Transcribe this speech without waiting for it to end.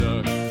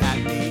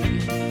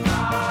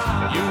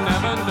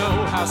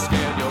how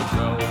scared you'll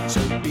grow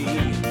to be.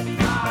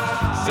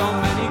 So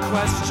many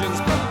questions,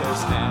 but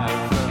there's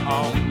never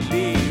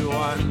only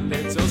one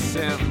little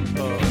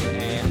simple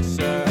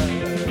answer.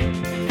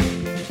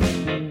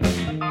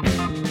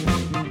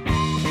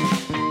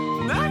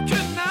 I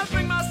could not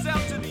bring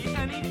myself to be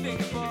anything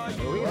for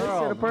you.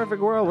 In a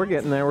perfect world, we're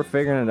getting there. We're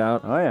figuring it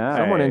out. Oh, yeah.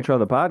 Someone Hey. intro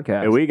the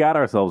podcast. Hey, we got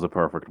ourselves a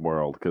perfect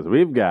world because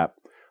we've got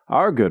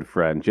our good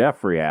friend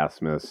Jeffrey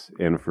Asmus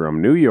in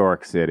from New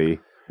York City.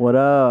 What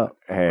up?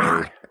 Hey,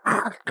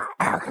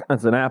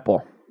 That's an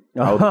apple.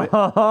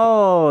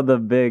 Oh, the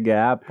Big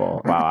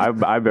Apple. wow,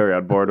 I'm very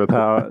on board with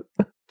how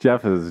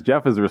Jeff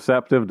is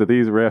receptive to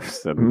these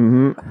riffs,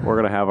 and we're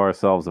gonna have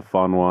ourselves a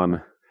fun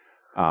one.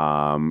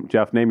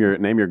 Jeff, name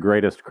your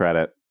greatest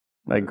credit.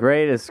 My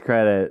greatest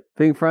credit,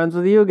 being friends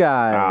with you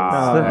guys.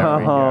 Ah, there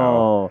we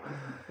go.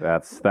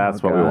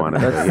 That's what we wanted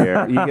to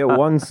hear. You get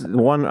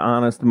one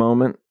honest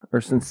moment or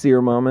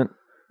sincere moment.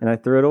 And I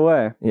threw it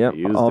away. Yep,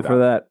 Used all it for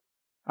that.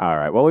 All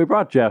right. Well, we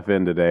brought Jeff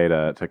in today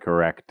to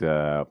correct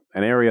an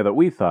area that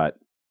we thought.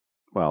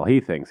 Well, he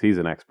thinks he's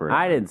an expert.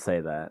 I on. didn't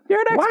say that. You're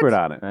an expert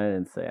on it. I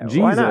didn't say it.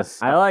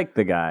 Jesus. I like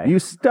the guy. You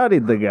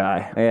studied the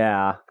guy.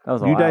 Yeah. That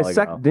was a You while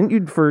dissect, ago. didn't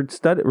you, for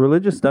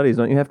religious studies,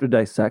 don't you have to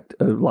dissect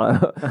a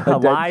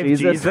dead Live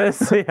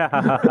Jesus?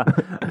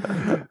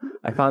 Yeah.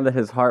 I found that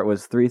his heart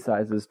was 3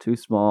 sizes too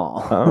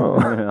small. Oh.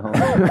 You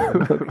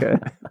know? Okay.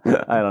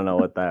 I don't know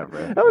what that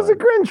riff That was a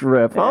Grinch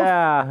riff.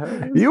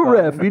 Yeah. You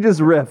riff. You just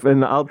riff,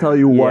 and I'll tell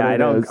you what I it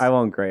don't. is. I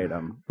won't grade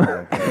him.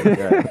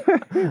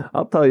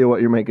 I'll tell you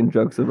what you're making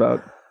jokes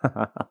about.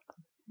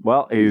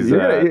 Well, he's. You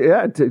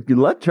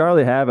let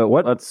Charlie have it.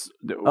 What? Let's.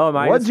 Oh, am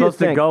I What'd you supposed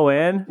to think? go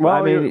in? Well,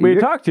 I mean, we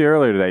you're- talked to you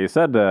earlier today. You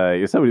said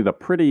we did a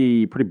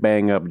pretty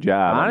bang up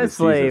job.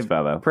 Honestly, on this Jesus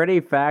fella.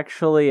 pretty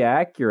factually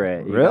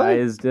accurate. You Really?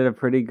 guys did a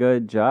pretty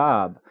good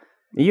job.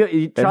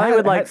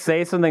 Charlie would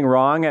say something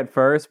wrong at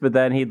first, but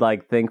then he'd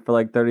think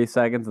for 30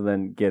 seconds and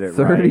then get it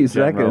 30 right. seconds.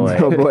 generally.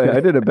 Oh boy, I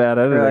did a bad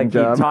editing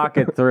job. He'd talk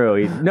it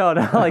through. Not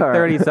All right.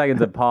 30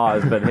 seconds of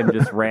pause, but him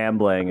just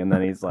rambling, and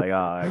then he's like,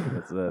 "Oh,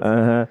 it's this."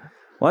 Uh-huh.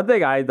 One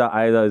thing I thought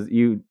was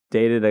you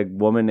dated a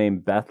woman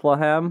named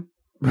Bethlehem.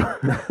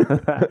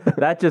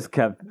 That just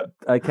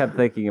I kept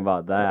thinking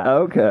about that.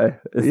 Okay.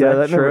 Is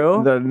that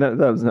true? That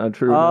was not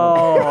true. no.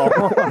 Oh,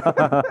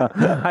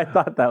 I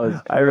thought that was.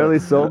 I really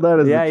sold that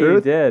as Yeah, the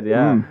truth? you did.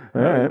 Yeah,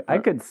 All right. I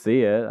could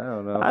see it. I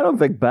don't know. I don't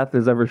think Beth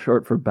is ever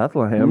short for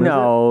Bethlehem. is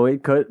No,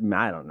 it could.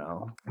 I don't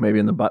know. it? Maybe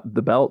in the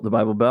belt, the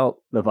Bible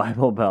Belt, The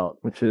Bible Belt.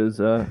 which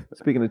is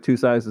speaking of 2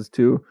 sizes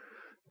too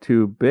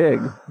big.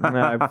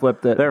 I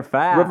flipped it. They're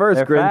fat. Reverse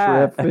They're Grinch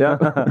fat. riff.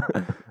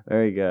 Yeah.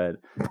 Very good.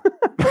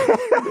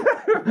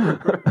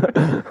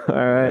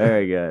 All right.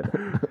 Very good.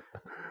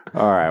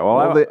 All right.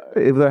 Well,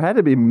 If there had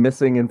to be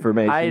missing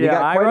information. I You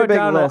got I quite a wrote big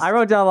down. list. I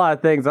wrote down a lot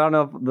of things. I don't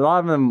know if a lot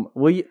of them.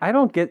 Well, I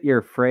don't get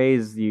your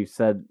phrase. You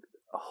said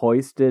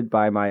hoisted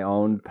by my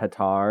own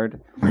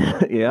petard.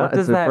 Yeah, What does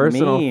it's a that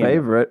personal mean?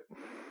 favorite.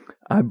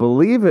 I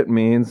believe it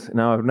means,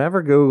 now I've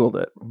never Googled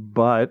it,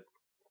 but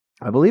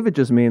I believe it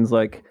just means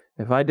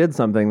if I did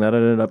something that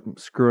ended up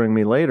screwing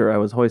me later, I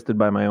was hoisted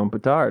by my own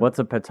petard. What's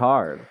a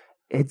petard?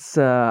 It's,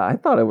 I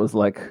thought it was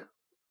like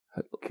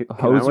can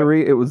I-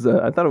 hosiery. It was,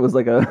 I thought it was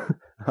like a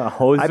A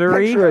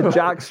hosiery? I picture a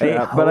jock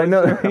strap, but I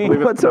know hosiery? I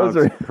believe what's it's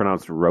hosiery.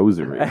 pronounced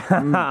rosary.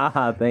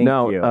 Thank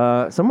No,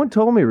 you. someone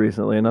told me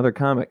recently. Another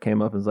comic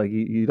came up and was like,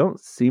 "You don't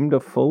seem to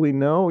fully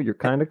know. You're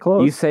kind of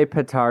close." You say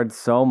petard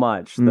so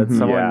much that Mhm.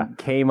 someone Yeah.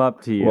 came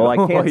up to you. well, I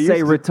can't You say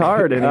used to-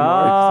 retard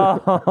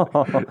anymore.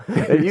 Oh,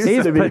 It used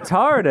he's to be-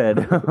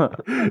 petarded.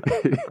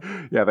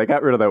 Yeah, they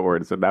got rid of that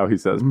word, so now he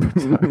says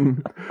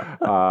petard.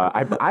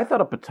 I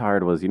thought a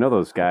petard was,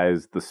 those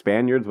guys, the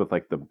Spaniards with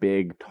the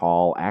big,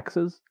 tall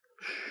axes?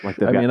 They've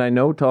I got- mean, I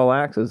know tall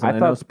axes, and I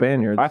know thought-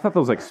 Spaniards. I thought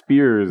those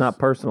spears Not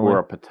personally. were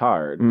a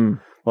petard. Mm.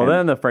 Well,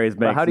 then the phrase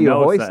But makes how do you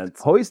no hoist?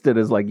 sense. Hoisted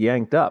is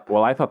yanked up.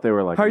 Well, I thought they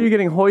were How are you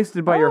getting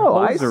hoisted by your Oh,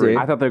 I hosiery? see.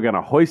 I thought they were going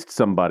to hoist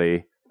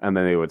somebody, and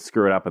then they would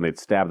screw it up and they'd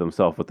stab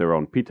themselves with their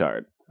own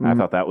petard. I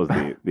thought that was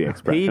the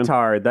expression.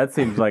 Petard. That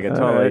seems like a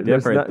totally There's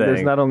different not, thing.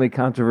 There's not only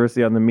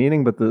controversy on the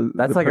meaning, but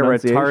That's the like a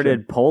pronunciation.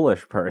 retarded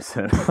Polish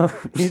person.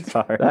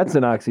 Petard. That's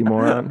an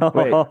oxymoron.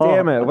 Wait,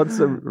 damn it! What's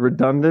a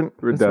redundant?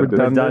 It's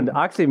Redundant.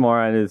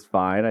 Oxymoron is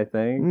fine, I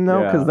think.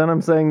 No, because then I'm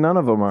saying none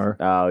of them are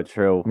Oh,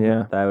 true.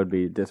 Yeah. That would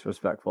be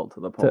disrespectful to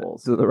the to,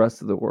 Poles. to the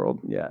rest of the world.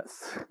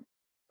 Yes.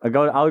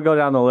 I'll go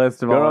down the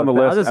list of Go all down the the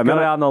list, I'll just and go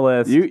then down the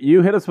list.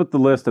 You hit us with the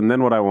list, and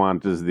then what I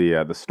want is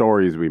the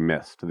stories we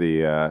missed. oh,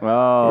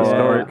 the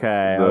story-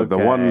 okay. the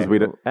ones we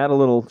did. Add a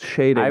little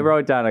shading. I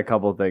wrote down a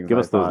couple things. Give I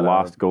us those thought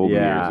lost of. golden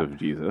Yeah. years of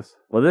Jesus.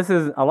 Well,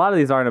 a lot of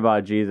these aren't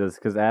about Jesus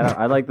because Adam.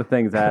 I like the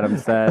things Adam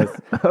says.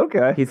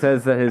 Okay. He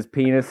says that his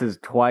penis is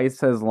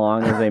twice as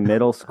long as a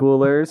middle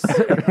schooler's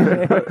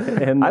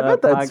in the I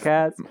bet that's-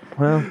 podcast.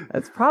 Well,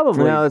 That's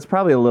probably no, that's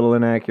probably a little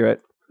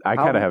inaccurate. I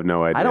kind of have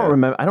no idea. I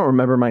don't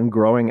remember mine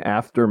growing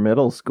after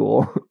middle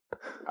school.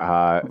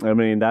 Uh, I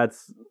mean,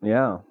 that's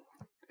yeah.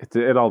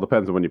 it all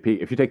depends on when you peak.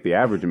 If you take the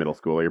average middle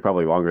schooler, you're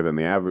probably longer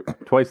than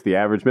twice the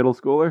average middle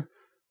schooler,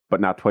 but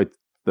not twice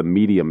the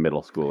medium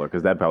middle schooler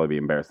because that'd probably be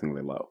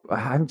embarrassingly low.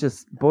 I'm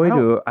just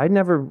I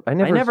never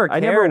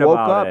cared woke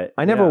about up. it.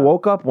 I never Yeah.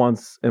 woke up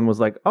once and was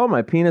like, "Oh,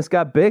 my penis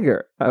got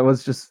bigger." I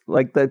was just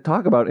like, they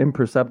talk about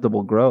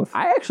imperceptible growth.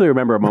 I actually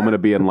remember a moment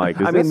of being like,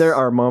 I mean, there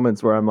are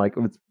moments where I'm like,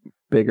 it's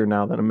bigger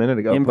now than a minute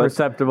ago. But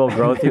Imperceptible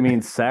growth, you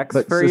mean sex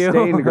but for you?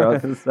 sustained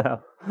growth.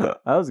 So,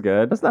 that was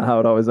good. that's not how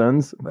it always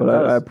ends. But that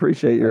I was-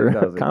 appreciate your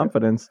that was a-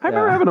 confidence. I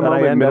remember having a that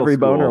moment I in end middle every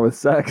boner school. with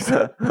sex.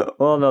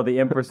 Well, no, the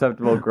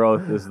imperceptible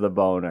growth is the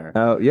boner.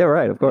 Oh, yeah,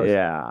 right. Of course.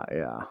 Yeah.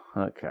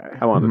 Okay.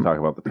 I wanted to talk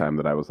about the time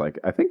that I was like,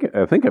 I think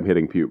I'm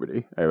hitting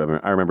puberty. I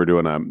remember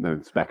doing an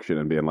inspection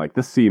and being like,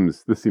 this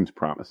seems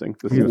promising.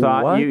 This You seems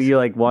thought What? you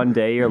like one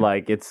day you're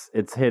like it's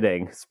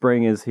hitting.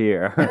 Spring is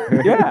here.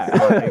 Yeah.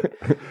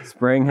 It's like,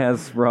 spring has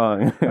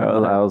sprung.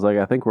 I was like,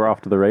 I think we're off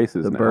to the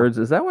races. The now. birds.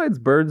 Is that why it's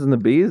birds and the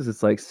bees?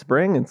 It's like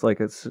spring. It's like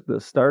it's the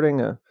starting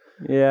a.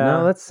 Yeah.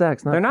 No, that's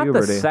sex, not They're not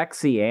puberty. the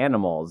sexy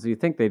animals. You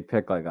think they'd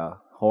pick like a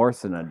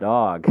horse and a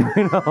dog?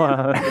 You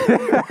know,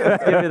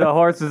 give me the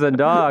horses and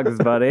dogs,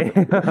 buddy.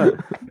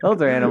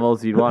 Those are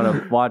animals you'd want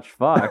to watch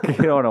fuck. You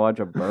don't want to watch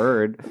a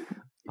bird.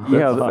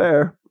 Yeah,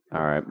 fair.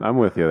 All right, I'm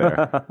with you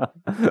there.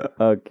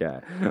 Okay,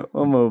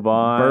 we'll move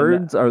on.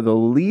 Birds are the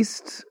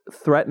least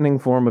threatening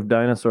form of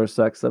dinosaur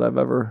sex that I've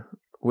ever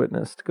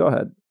witnessed. Go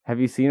ahead. Have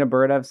you seen a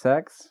bird have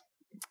sex?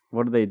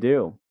 What do they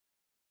do?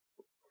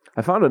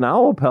 I found an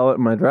owl pellet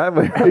in my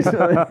driveway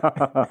recently.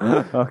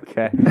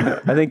 Okay.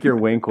 I think your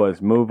wink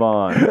was move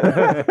on.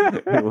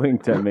 You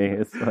winked at me.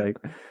 It's like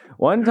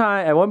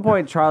at one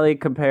point, Charlie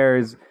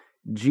compares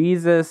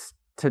Jesus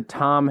to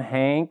Tom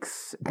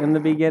Hanks in the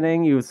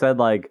beginning. You said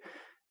like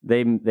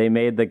they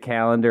made the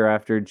calendar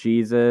after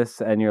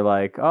Jesus, and you're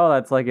like, oh,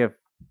 that's like if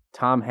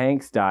Tom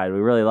Hanks died. We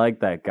really like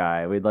that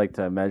guy. We'd like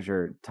to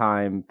measure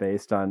time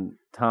based on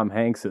Tom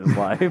Hanks's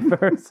life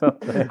or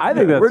something. I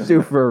think We're that's.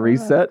 due for a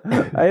reset.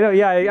 I know.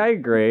 Yeah, I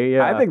agree.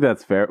 Yeah. I think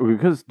that's fair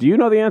because do you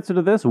know the answer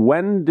to this?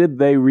 When did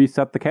they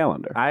reset the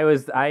calendar? I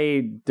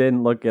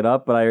didn't look it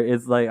up, but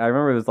it's like I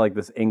remember it was like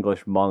this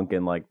English monk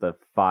in like the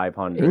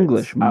 500s.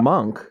 English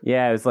monk.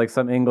 Yeah, it was like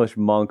some English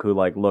monk who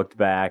like looked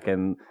back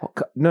and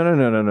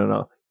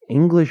No.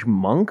 English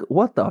monk?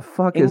 What the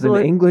fuck is an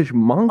Engli- English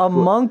monk? a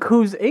monk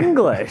who's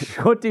English.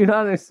 What do you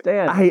not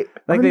understand? I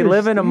like they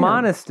live in a understand.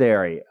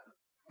 monastery.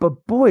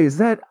 But boy, is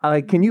that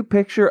like? Can you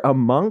picture a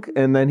monk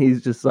and then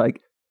he's just like,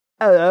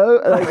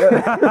 "Hello, like,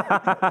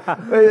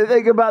 what do you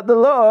think about the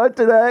Lord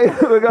today?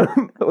 We're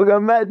gonna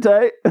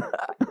meditate."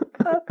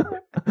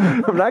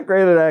 I'm not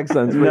great at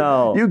accents. But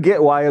No. you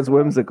get why it's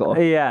whimsical.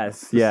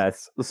 Yes.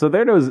 So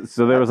there was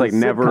That's like a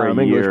never sitcom,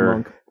 a English year.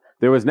 monk.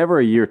 There was never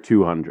a year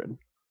 200.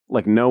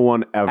 Like no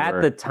one ever.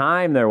 At the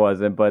time there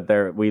wasn't, but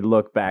we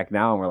look back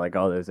now and we're like,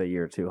 oh, there's a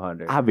year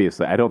 200.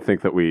 Obviously, I don't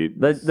think that we.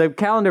 The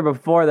calendar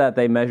before that,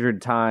 they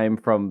measured time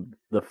from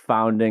the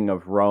founding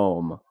of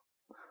Rome.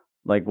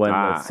 Like when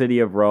the city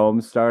of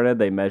Rome started,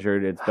 they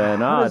measured it's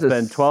been How it's does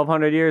been this-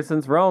 1200 years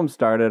since Rome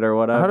started or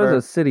whatever. How does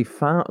a city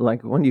found?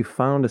 Like when you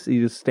found a city,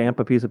 you just stamp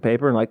a piece of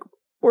paper and like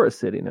we're a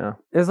city now.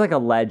 It's like a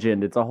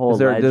legend. It's a whole Is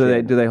there?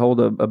 legend. Do they hold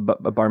a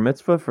bar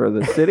mitzvah for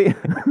the city?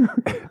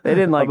 They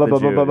didn't like the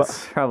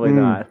Jews. Probably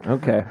not.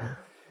 Okay.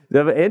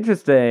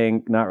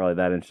 Interesting, not really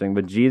that interesting,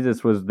 but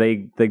Jesus was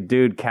the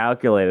dude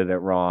calculated it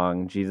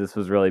wrong. Jesus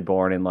was really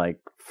born in like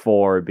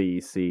 4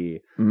 BC.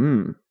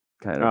 Mm.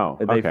 Kind of.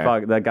 Oh,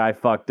 okay. That guy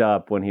fucked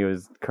up when he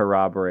was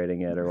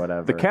corroborating it or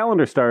whatever. The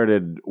calendar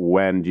started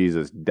when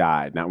Jesus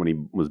died, not when he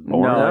was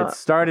born. No, it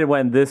started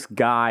when this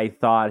guy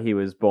thought he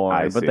was born,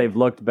 I but see. they've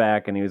looked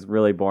back and he was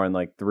really born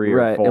like 3 or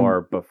Right,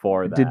 4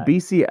 before that. Did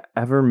BC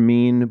ever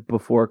mean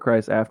before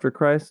Christ, after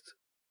Christ?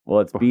 Well,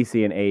 it's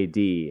BC and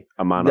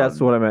AD. Amano. That's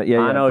what I meant.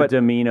 Yeah, Anno But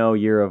Domino,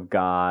 year of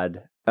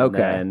God.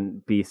 Okay.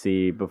 And then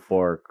BC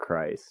before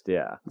Christ. Yeah.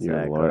 Year of the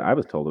Exactly. Lord. I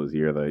was told it was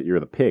year of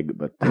the pig,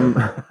 but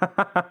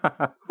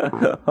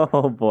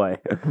Oh boy.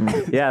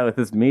 Yeah, with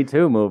this Me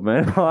Too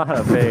movement, a lot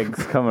of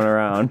pigs coming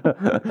around.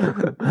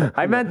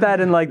 I meant that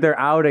in like they're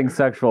outing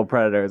sexual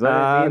predators.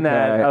 I didn't mean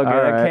that. Okay, Okay,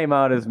 all that right. came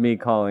out as me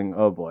calling,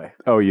 oh boy.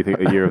 oh, you think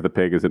a year of the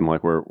pig is in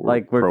like we're We're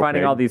finding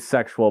pro-pig? all these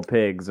sexual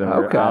pigs and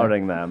Okay. we're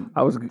outing them.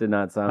 Did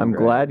not sound I'm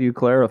great. glad you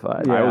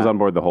clarified. I was Yeah. on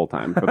board the whole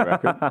time for the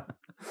record.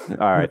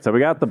 All right, so we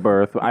got the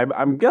birth.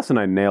 I'm guessing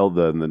I nailed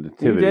the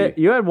nativity.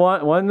 You had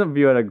one of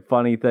you had a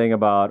funny thing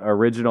about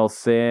original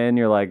sin.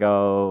 You're like,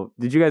 oh,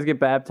 did you guys get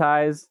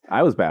baptized?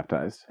 I was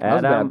baptized. I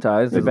was Adam,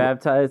 baptized. You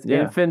baptized?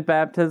 Yeah. Infant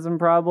baptism,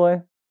 probably?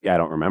 Yeah, I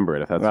don't remember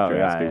it if that's Oh, what you're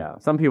yeah, asking. yeah.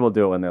 Some people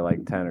do it when they're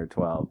like 10 or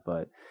 12,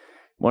 but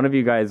one of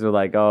you guys were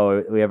like,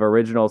 oh, we have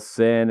original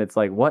sin. It's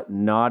like, what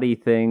naughty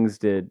things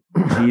did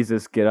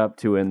Jesus get up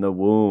to in the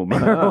womb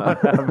or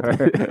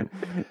whatever?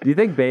 Do you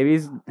think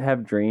babies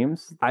have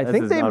dreams? I This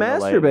think is they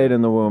unrelated. masturbate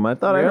in the womb. I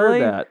thought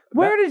Really? I heard that.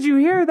 Where did you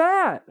hear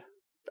that?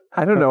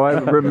 I don't know. I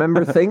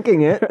remember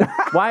thinking it.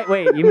 Why?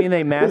 Wait, you mean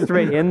they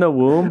masturbate in the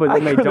womb, but I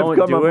then they could have don't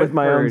come do up it with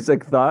my for own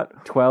sick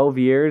thought. 12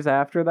 years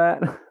after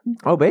that?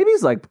 Oh,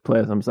 babies like to play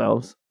with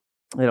themselves.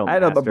 They don't. I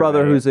had a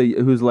brother masturbate.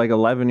 who's like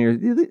 11 years.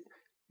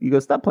 You go,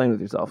 stop playing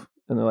with yourself.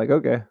 And they're like,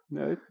 okay.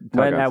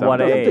 When, at what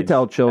Don't have to age?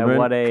 tell children. At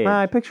what age?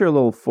 I picture a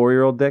little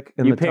 4-year-old dick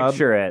in You the tub.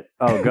 picture it.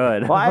 Oh,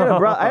 good. Well,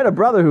 I had a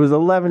brother who was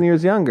 11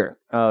 years younger.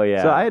 Oh,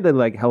 yeah. So I had to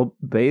like help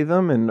bathe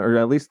him or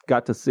at least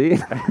got to see.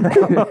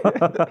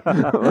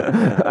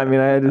 I mean,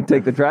 I had to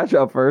take the trash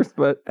out first,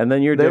 but and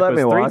then your they dick let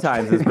was me 3 watch.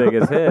 times as big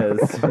as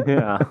his.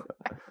 Yeah.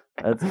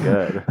 That's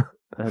good.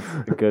 That's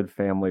a good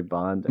family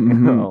bonding.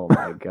 Mhm. Oh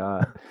my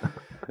god.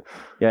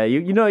 Yeah,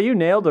 you know you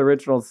nailed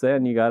Original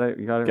Sin. You got it.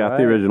 You got it. Got right.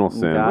 the Original You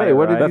Sin. got wait, it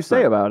what did right. you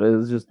say about it?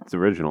 It's just It's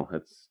original.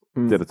 It's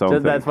Mm. did its own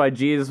Just, thing. that's why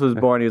Jesus was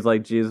born. He was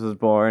like, Jesus was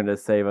born to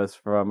save us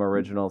from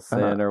original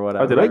sin or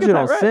whatever. did I get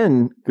original that right?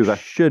 sin 'Cause I-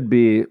 should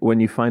be when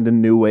you find a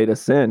new way to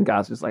sin.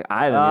 God's just like,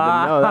 I didn't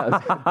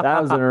even know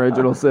that was an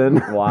original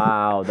sin.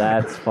 Wow,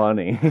 that's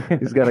funny.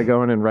 He's got to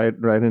go in and write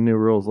in new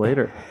rules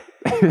later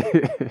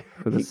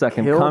for the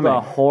second Killed coming. a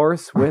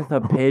horse with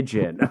a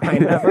pigeon. I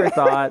never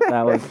thought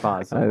that was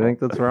possible. I think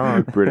that's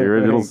wrong. Pretty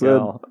original sin.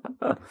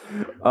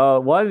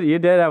 What you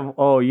did have?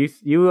 Oh, you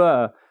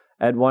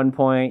at one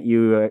point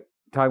you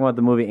talking about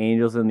the movie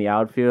Angels in the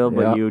Outfield,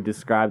 but Yeah. you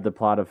described the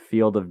plot of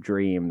Field of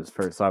Dreams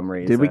for some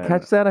reason. Did we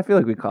catch that? I feel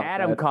like we caught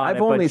Adam that. caught I've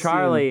it, only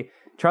but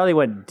Charlie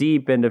went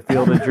deep into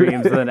Field of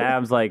Dreams, and then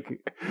Adam's like,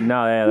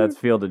 "No, yeah, that's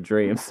Field of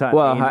Dreams." Not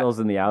Well, Angels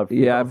in the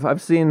Outfield. Yeah,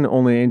 I've seen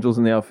only Angels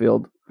in the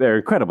Outfield They're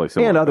incredibly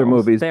similar. and other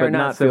films. movies, they but are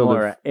not Field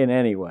similar of. in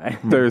any way.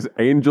 There's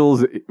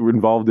angels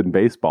involved in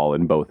baseball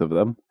in both of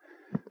them.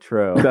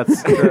 True.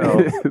 That's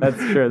true. That's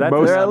true. That's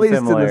Most- They're some at least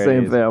in the same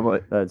similarities. family.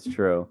 That's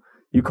true.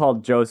 You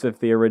called Joseph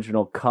the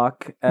original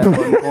cuck at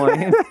one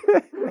point.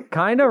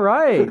 Kind of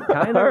right.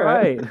 Kind of All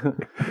right. right.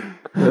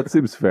 That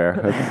seems fair.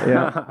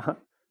 Yeah.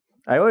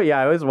 I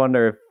always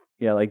wonder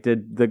if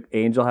did the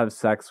angel have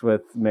sex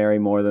with Mary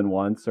more than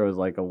once, or was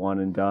like a one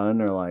and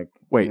done, or like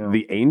Wait, you know.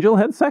 the angel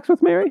had sex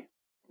with Mary?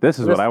 This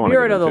is the what I want to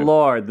spirit get of the into.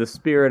 Lord, the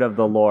spirit of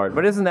the Lord.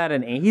 But isn't that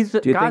an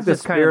angel? Do you think the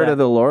spirit of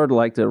the Lord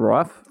liked it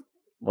rough?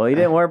 Well, he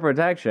didn't wear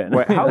protection.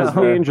 Wait, how You is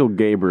know? the angel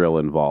Gabriel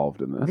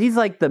involved in this? He's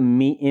like the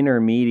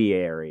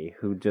intermediary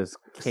who just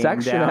came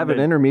Sex should down have to- an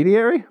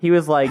intermediary? He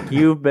was like,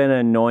 "You've been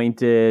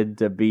anointed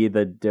to be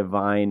the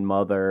divine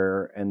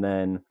mother," and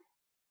then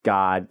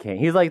God came.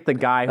 He's like the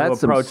guy who That's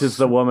some approaches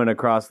the woman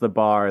across the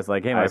bar. Is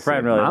like, "Hey, my I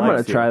friend see. really I'm going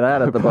likes to you." try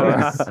that at the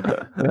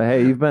bar.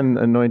 Hey, you've been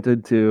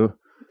anointed to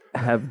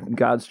have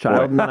God's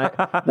child, and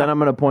then I'm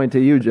going to point to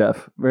you,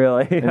 Jeff.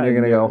 Really, And you're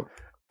going to go,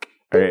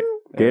 All right,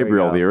 There we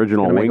Gabriel, go. the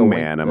original Gonna make a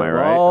wingman, am I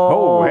right?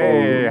 Oh,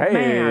 hey,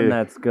 man,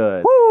 that's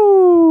good.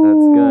 Woo!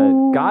 That's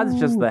good. God's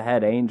just the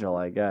head angel,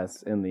 I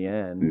guess. In the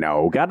end,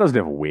 No, God doesn't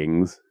have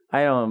wings.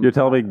 I don't. You're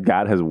telling me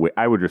God has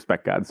I would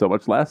respect God so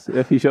much less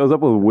if he shows up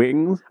with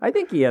wings. I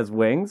think he has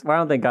wings. Well, I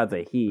don't think God's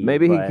a he.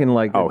 maybe he but- can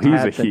like. Oh, he's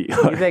a attach he.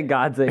 You think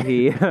God's a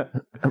he?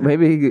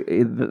 Maybe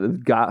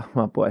God.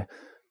 Oh boy.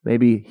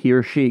 Maybe he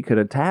or she could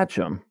attach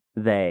him.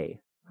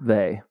 They.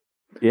 They.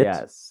 It?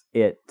 Yes,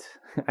 it.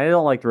 I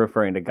don't like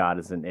referring to God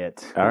as an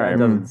it. All right. That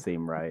doesn't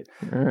seem right.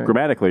 All right.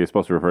 Grammatically, you're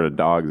supposed to refer to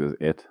dogs as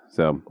it.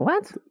 So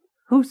What?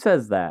 Who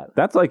says that?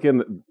 that's like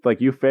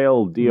you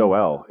fail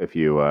DOL if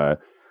you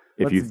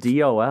What's you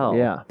DOL?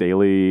 Yeah.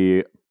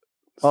 daily.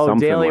 Oh,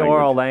 something daily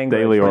oral language.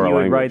 Daily when oral you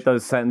would language. write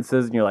those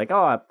sentences and you're like,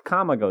 oh, a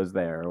comma goes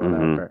there or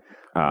whatever.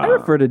 I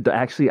refer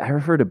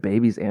to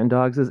babies and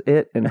dogs as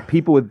it, and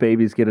people with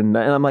babies get and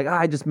I'm like,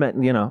 I just meant,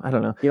 I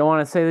don't know. You don't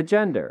want to say the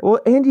gender. Well,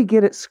 and you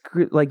get it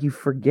like you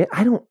forget.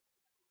 I don't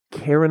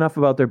care enough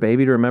about their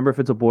baby to remember if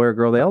it's a boy or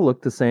girl. They all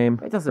look the same,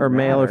 It doesn't or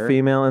male matter. or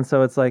female, and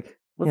so it's like,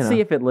 Let's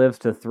see if it lives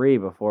to 3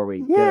 before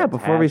we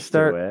before we attached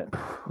start. to it.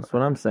 That's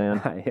what I'm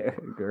saying. I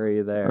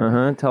agree there. Uh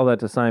huh. Tell that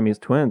to Siamese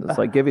twins. It's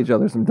like give each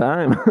other some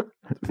time.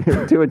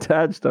 They're too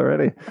attached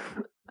already.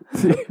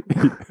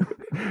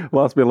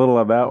 Lost me a little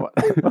on that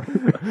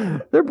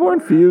one. They're born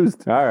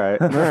fused. All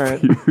right. All right.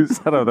 Fuse.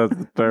 I don't know if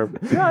that's the term.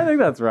 Yeah, I think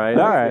that's right.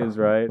 All That right. seems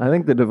right. I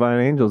think the divine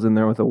angel's in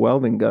there with a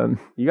welding gun.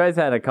 You guys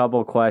had a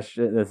couple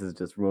questions. This is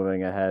just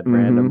moving ahead Mhm.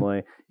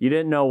 randomly. You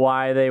didn't know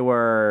why they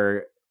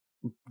were.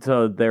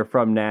 So they're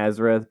from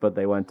Nazareth, but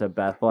they went to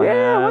Bethlehem.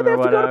 Yeah, why'd they or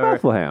have to go to whatever.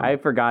 Bethlehem? I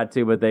forgot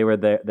to, but they were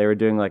there. They were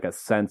doing like a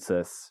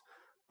census.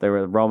 The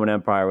Roman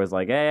Empire was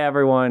like, "Hey,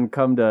 everyone,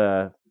 come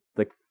to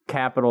the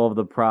capital of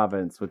the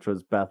province, which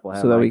was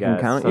Bethlehem." So that I we can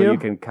guess. count so you? you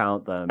can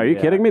count them. Are you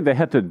yeah. kidding me? They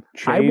had to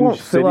change won't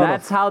fill cities? out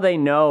That's how they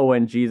know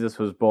when Jesus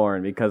was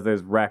born because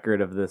there's record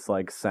of this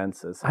like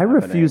census. I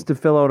refuse to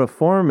fill out a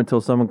form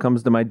until someone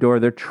comes to my door.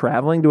 They're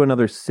traveling to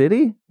another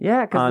city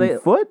Yeah, on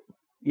because foot.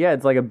 yeah,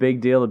 it's like a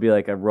big deal to be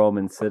like a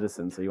Roman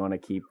citizen, so you want to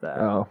keep that.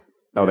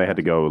 Oh, they had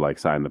to go like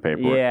sign the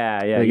paperwork.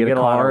 Yeah, They you get a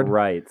a lot card? of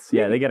rights.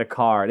 Yeah, they get a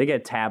card. They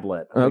get a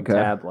tablet. A big Okay.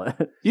 tablet.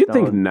 You'd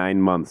think So-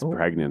 9 months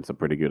pregnant's a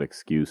pretty good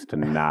excuse to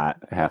not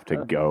have to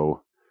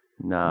go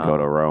no.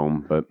 to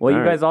Rome. But Well, you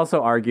all right. guys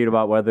also argued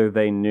about whether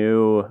they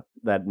knew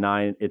that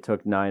it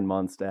took 9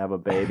 months to have a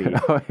baby.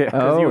 Oh, yeah.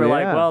 Because you were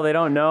like, yeah. well, they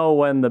don't know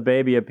when the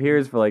baby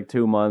appears for like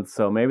 2 months,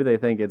 so maybe they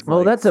think it's Well,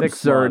 like that's 6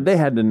 absurd. months. They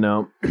had to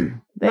know.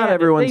 Not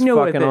everyone's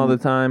fucking all the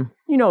time.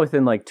 You know,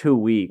 within like 2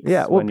 weeks.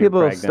 Yeah, well, when you're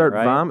people pregnant, start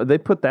right? vomit. They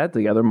put that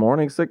together.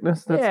 Morning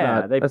sickness. That's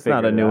Yeah, they that's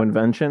not a figured it new out.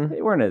 invention.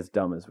 They weren't as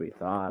dumb as we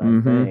thought,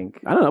 Mhm. I think.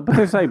 I don't know, but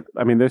there's like,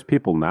 I mean, there's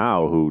people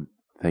now who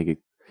they could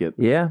get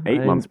Yeah,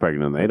 8 months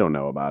pregnant and they don't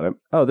know about it.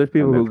 Oh, there's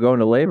people And who they've- go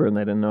into labor and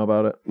they didn't know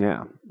about it.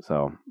 Yeah,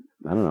 so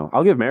I don't know.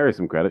 I'll give Mary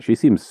some credit. She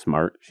seems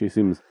smart. She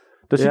seems.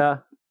 Does Yeah.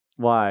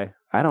 Why? she?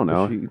 I don't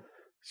know. She,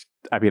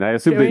 I mean, I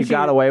assume I mean, that she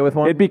got away with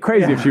one. It'd be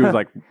crazy if she was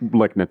like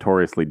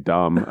notoriously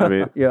dumb. I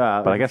mean,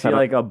 Yeah. But I guess she I don't-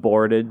 like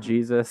aborted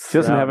Jesus. She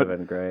doesn't That have would've it-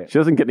 been great. she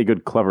doesn't get any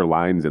good clever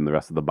lines in the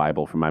rest of the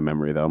Bible from my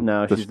memory, though.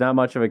 No, Does- she's not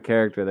much of a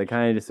character. They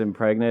kind of just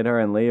impregnate her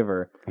and leave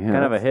her. Yeah, kind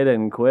of a that's- hit it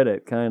and quit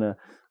it, kind of.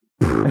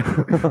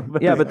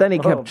 Yeah, but then he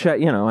kept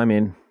I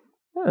mean,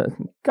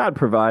 God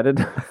provided.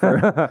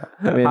 For,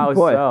 I mean, How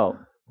boy, so?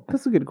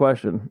 that's a good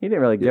question. He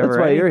didn't really give That's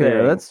her why you're anything.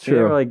 here. That's He didn't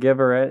true. really give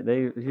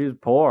her she was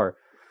poor.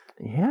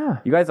 Yeah,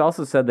 You guys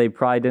also said they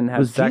probably didn't have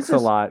Was sex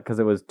Jesus- a lot because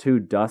it was too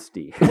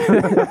dusty.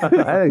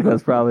 I think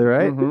that's probably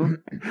right.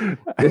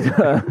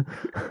 Mhm.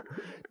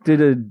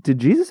 Did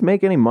Jesus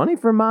make any money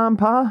for mom and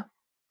pa?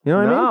 You know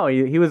what I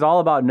mean? No, he was all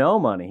about no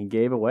money. He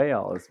gave away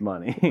all his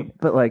money.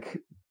 But like,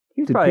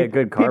 He was did probably a peop-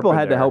 good carpenter. people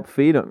had to help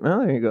feed him. Oh,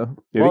 there you go.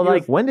 Yeah, Well, you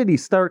like When did he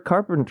start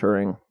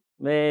carpentering?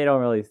 they don't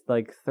really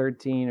like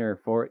 13 or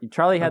 14.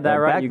 Charlie had that Okay,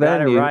 right. back You got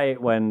then it you-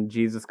 right when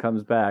Jesus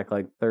comes back,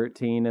 like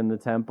 13 in the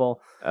temple.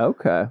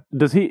 Okay.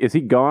 is he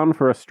gone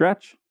for a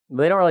stretch?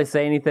 They don't really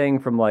say anything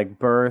from like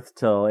birth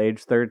till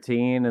age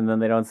 13, and then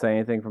they don't say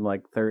anything from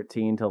like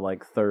 13 till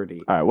like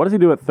 30. All right, what does he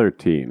do at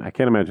 13? I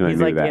can't imagine He's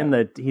I knew like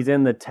that. he's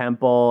in the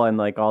temple, and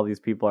like all these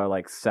people are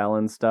like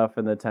selling stuff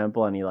in the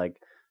temple, and he like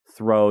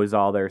throws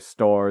all their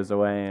stores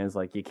away, and is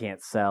like, you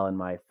can't sell in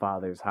my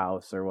father's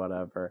house or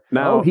whatever.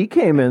 Now, Oh, he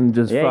came in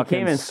just Yeah, he fucking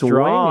came in swinging.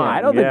 strong.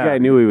 I don't think yeah. I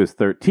knew he was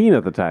 13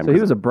 at the time. So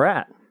he was a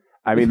brat.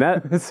 I mean,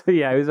 that So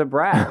yeah, he was a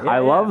brat. I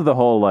love the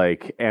whole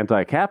like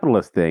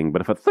anti-capitalist thing,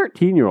 but if a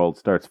 13-year-old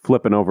starts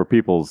flipping over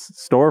people's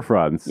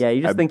storefronts, Yeah,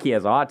 you just I- think he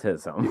has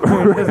autism.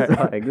 You're just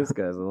like, this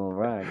guy's a little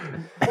wrecked.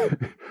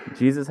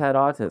 Jesus had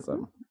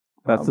autism.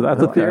 that's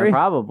a theory.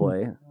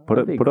 Probably. Put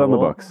That'd it be put it on the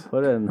cool. books.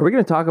 Put it in. Are we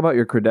going to talk about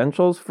your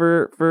credentials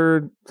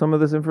for some of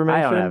this information?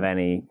 I don't have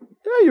any.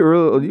 Yeah,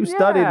 you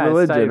studied Yeah, I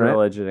religion, studied right?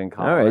 religion in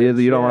college. All right,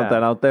 you don't want yeah.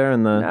 that out there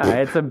in the No,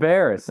 it's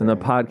embarrassing. in the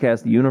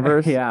podcast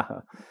universe. Yeah.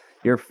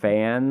 Your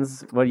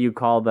fans, what do you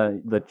call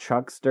the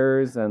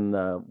Chucksters and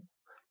the...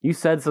 You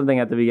said something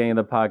at the beginning of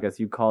the podcast.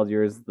 You called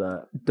yours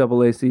the...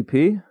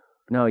 AACP.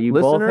 No, you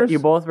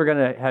Listeners? both were going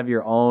to have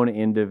your own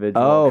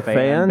individual Oh, fan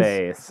fans?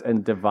 base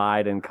and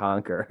divide and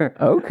conquer.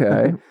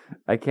 Okay.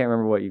 I can't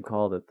remember what you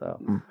called it, though.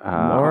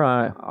 All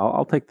right.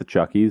 I'll take the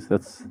Chuckies.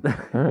 That's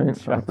All right. I'll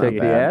Chucky. take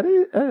the Addy.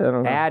 I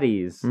don't know.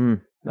 Addies.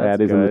 Mm. That's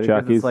Addies and the good,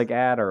 'cause Chuckies. It's like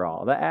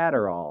Adderall. The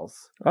Adderalls.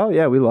 Oh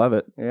yeah, we love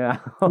it. Yeah.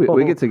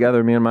 We get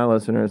together, me and my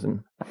listeners,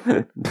 and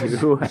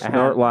Do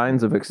snort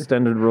lines of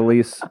extended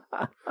release.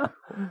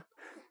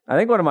 I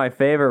think one of my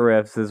favorite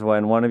riffs is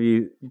when one of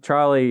you,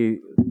 Charlie,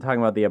 talking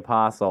about the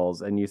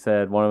apostles, and you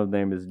said one of them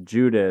name is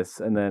Judas,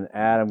 and then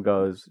Adam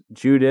goes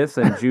Judas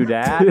and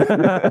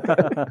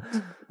Judat.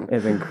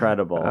 It's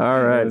incredible.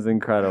 All right. It was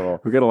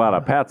incredible. we get a lot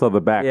of pats on the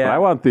back, Yeah. but I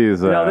want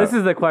these. No, this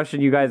is the question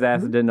you guys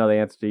asked and didn't know the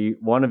answer to.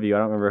 One of you, I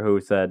don't remember who,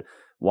 said,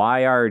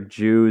 "Why are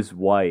Jews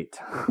white?"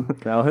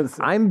 That was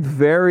I'm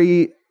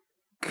very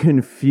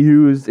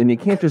confused, and you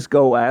can't just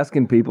go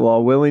asking people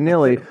all willy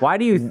nilly why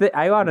do you think?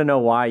 I want to know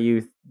why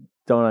you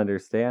don't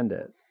understand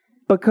it.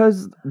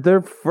 because they're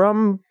like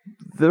from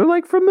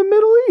the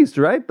Middle East,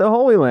 right? The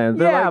Holy Land.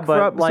 They're Yeah, like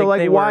but, like, so like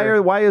they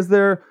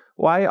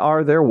why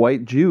are there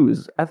white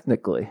Jews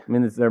ethnically? I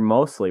mean, they're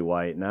mostly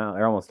white now.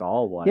 They're almost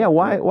all white. Yeah,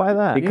 why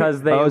that?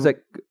 Because they- I was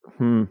like,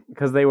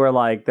 because they were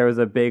like, there was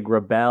a big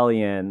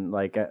rebellion,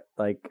 like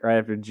right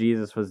after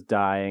Jesus was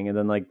dying, and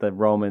then like the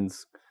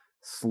Romans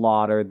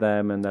slaughtered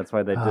them, and that's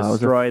why they Oh, it was a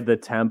destroyed the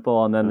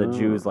temple, and then the Oh.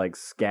 Jews like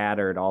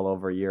scattered all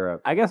over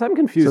Europe. I guess I'm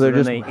confused. So they're And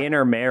just- then they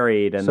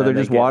intermarried, and so then they're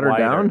they just get watered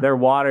whiter. down? They're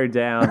watered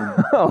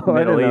down Oh, I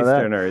Middle didn't know that.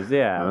 Easterners.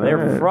 Yeah, All they're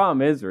right.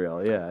 from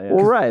Israel. Yeah.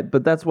 Well, right,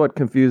 but that's what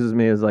confuses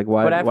me is like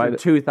why. But after why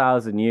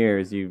 2,000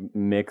 years, you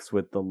mix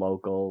with the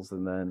locals,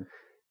 and then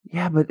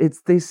yeah, but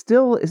they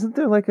still isn't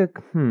there like a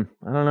I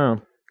don't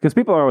know. because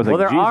people are always well,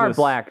 like, there are Jesus.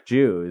 black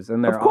Jews,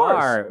 and there Of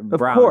course, are of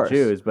brown course.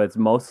 Jews, but it's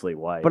mostly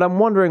white. But I'm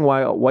wondering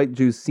why white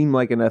Jews seem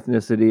like an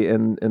ethnicity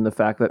in the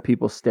fact that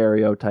people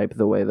stereotype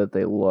the way that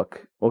they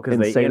look well, because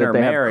and they say that they have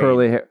intermarried.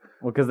 curly hair.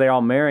 Well, because they're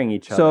all marrying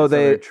each other, So so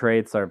they- their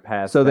traits are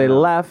passed. So they down.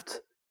 left,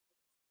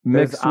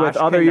 mixed with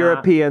other Ashkenaz-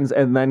 Europeans,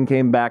 and then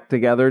came back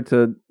together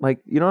to like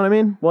you know what I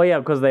mean? Well, yeah,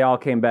 because they all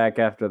came back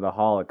after the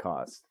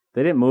Holocaust.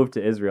 They didn't move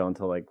to Israel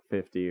until like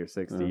 50 or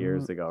 60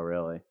 years ago,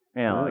 really.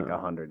 Yeah, like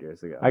 100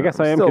 years ago. I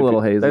guess I am Still a little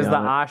confused. hazy. There's the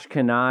on it.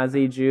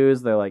 Ashkenazi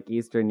Jews. They're like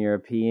Eastern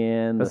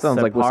European. That the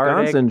sounds like Sephardic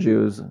Wisconsin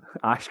Jews.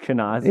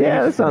 Ashkenazi.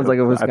 Yeah, that sounds like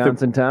a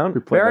Wisconsin town. We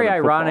played Very that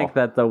in ironic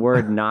football. that the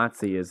word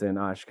Nazi is in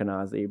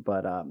Ashkenazi,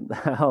 but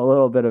a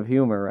little bit of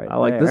humor right I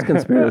like there. this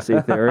conspiracy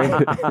theory.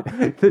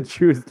 The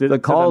Jews did The it to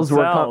calls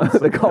were themselves.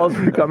 the calls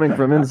were coming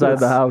from inside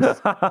the house,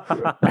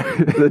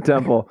 the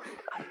temple.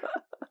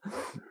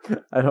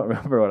 I don't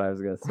remember what I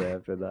was gonna say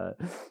after that.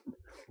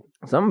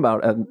 Something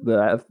about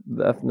the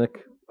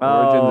ethnic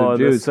origins Oh, of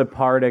the Jews.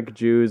 Sephardic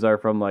Jews are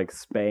from like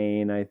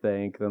Spain, I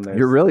think. Then there's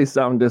You really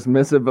sound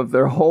dismissive of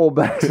their whole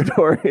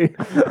backstory.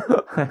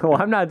 well,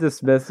 I'm not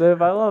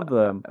dismissive. I love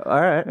them. All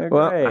right. They're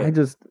Well, great.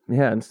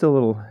 I'm still a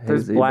little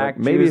There's hazy, black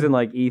but maybe Jews in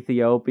like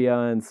Ethiopia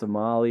and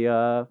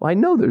Somalia. Well, I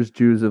know there's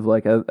Jews of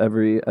like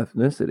every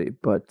ethnicity,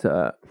 but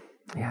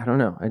I don't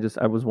know.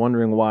 I was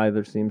wondering why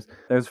there seems.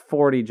 There's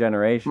 40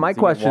 generations. My You can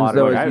question water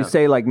though it is, down. you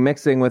say like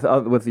mixing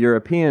with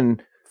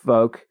European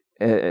folk.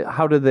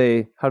 How did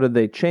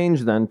they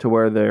change then to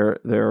where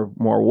they're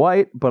more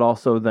white, but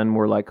also then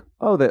we're like,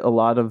 oh, a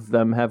lot of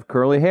them have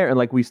curly hair, and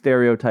like we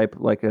stereotype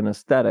like an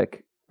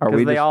aesthetic. Are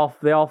we because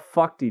they all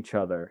fucked each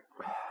other.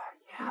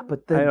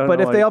 But I don't if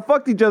know, they all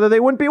fucked each other, they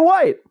wouldn't be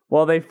white.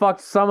 Well, they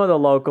fucked some of the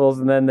locals,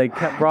 and then they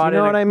brought you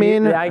know in. what I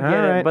mean? I get All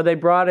right. it, but they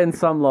brought in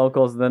some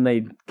locals, and then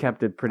they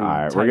kept it pretty All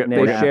right, tight.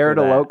 They shared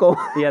a local.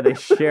 Yeah, they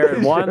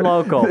shared one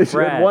local. They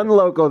Fred. shared one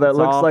local that It's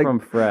looks all like from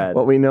Fred.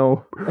 what we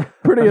know.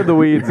 Pretty in the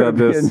weeds on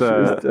this. All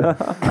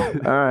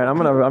right, I'm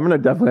gonna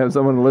definitely have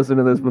someone listen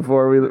to this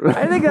before we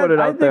I think put it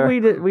I out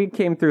think there. we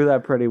came through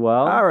that pretty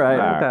well. All right.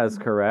 I think that's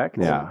correct.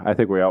 Yeah, I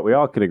think we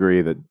all can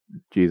agree that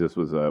Jesus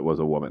was a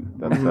woman.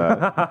 That's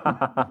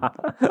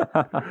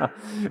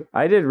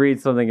I did read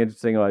something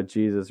interesting about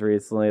Jesus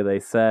recently. They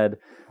said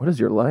What is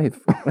your life?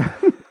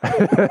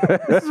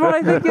 this is what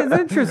I think is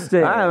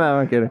interesting.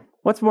 I'm kidding.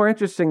 What's more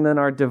interesting than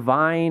our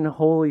divine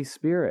Holy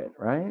Spirit,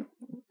 right?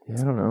 Yeah,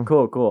 I don't know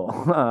Cool.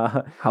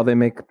 how they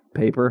make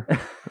paper.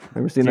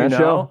 Ever seen Do you that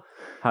know? show?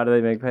 How do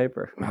they make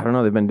paper? I don't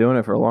know. They've been doing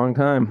it for a long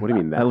time. What do you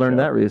mean that I learned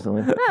show? that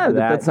recently. Yeah, that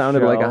That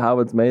sounded like a show. how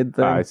it's made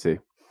thing. I see.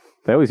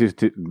 They always used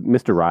to.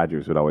 Mr.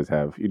 Rogers would always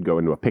have. You'd go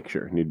into a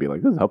picture and you'd be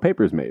like, "This is how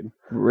paper's made."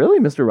 Really,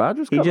 Mr.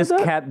 Rogers? He covered just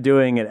that? kept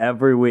doing it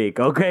every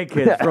week. Okay,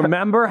 kids,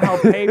 remember how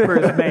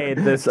paper's made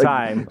this Like,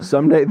 time.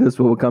 someday this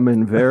will come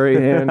in very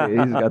handy.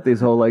 He's got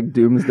these whole like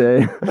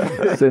doomsday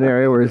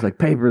scenario where he's like,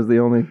 paper's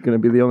going to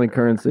be the only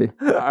currency.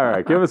 All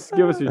right, give us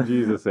your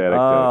Jesus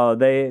anecdote.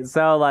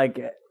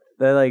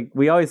 Oh,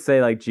 we always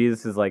say like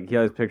Jesus is like he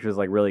always pictures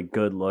like really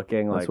good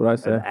looking, like That's what I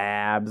say. and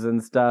abs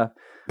and stuff.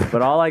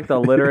 But all like the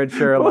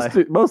literature,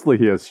 like Mostly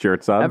he has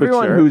shirts on.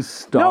 Everyone but sure. who's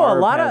starved no, a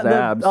lot has of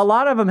abs. a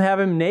lot of them have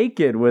him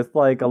naked with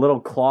like a little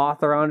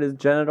cloth around his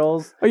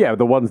genitals. Oh yeah,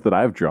 the ones that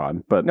I've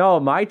drawn. But No,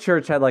 my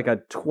church had like a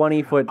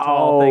 20-foot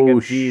tall thing Oh,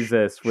 of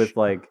Jesus with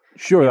like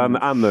sure on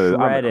the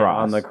shredded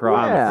cross. on the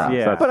cross. yeah.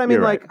 Yeah. But I mean,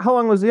 You're like, right. how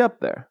long was he up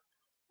there?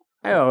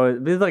 Oh,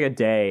 it was like a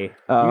day.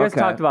 Oh, you guys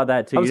okay. talked about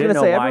that too. I was You going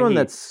didn't to know say why everyone he,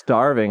 that's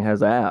starving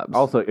has abs.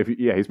 Also, he's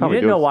you probably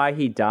didn't know doing. why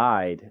he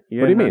died.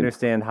 You What do you didn't mean?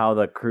 understand how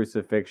the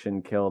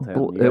crucifixion killed him.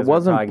 You guys it were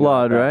wasn't talking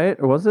blood, about that. right?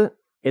 Or was it?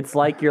 It's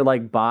like your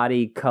like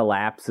body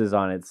collapses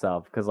on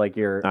itself because like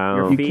your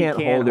Oh. feet You can't,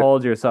 can't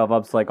hold yourself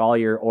up, so like all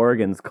your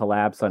organs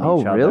collapse on Oh,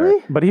 each other.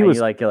 really? But he And was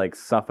you, like you're like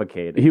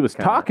suffocated. he was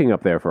kinda. talking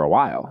up there for a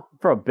while.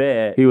 for a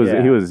bit. He was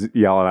yeah. he was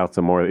yelling out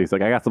some more. He's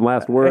like, I got some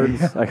last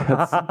words. I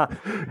got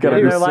And do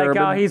they're like, sermon.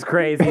 oh, he's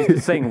crazy. He's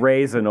just saying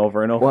raisin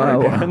over and over Wow.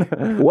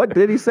 again. What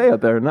did he say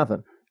up there?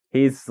 Nothing.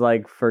 He's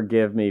like,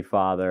 forgive me,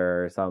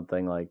 Father, or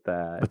something like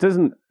that. But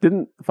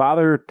didn't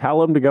Father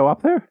tell him to go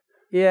up there?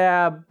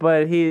 Yeah,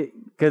 but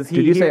because he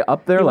Did you say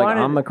up there, he like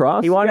wanted- on the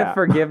cross? He wanted Yeah.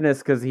 forgiveness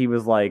because he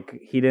was like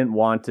he didn't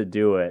want to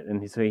do it,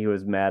 and so he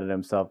was mad at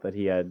himself that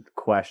he had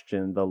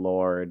questioned the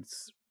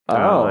Lord's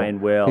divine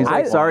will. He's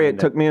like, and sorry, wanted it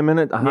took me a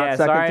minute, a hot yeah,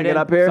 second sorry I to get didn't-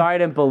 up here. Sorry, I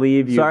didn't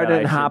believe you. Sorry, I that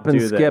didn't should hop and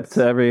do skip this.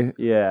 to every.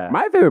 Yeah.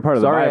 My favorite part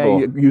of the Sorry,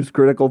 Bible. I used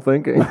critical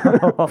thinking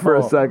for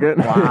a second.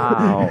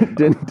 Wow.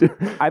 Didn't do-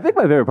 I think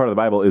my favorite part of the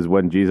Bible is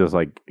when Jesus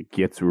like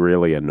gets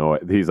really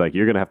annoyed. He's like,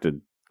 "You're gonna have to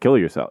kill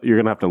yourself. You're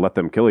gonna have to let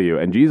them kill you."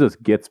 And Jesus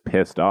gets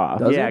pissed off.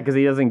 Does Yeah, he? because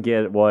he doesn't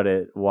get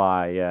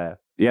why. Yeah.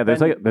 Yeah,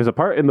 there's a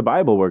part in the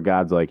Bible where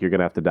God's like, "You're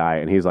gonna have to die,"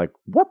 and he's like,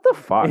 "What the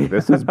fuck?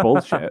 This is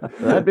bullshit."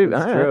 That'd be It's all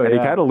right. true. And he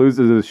Yeah. kind of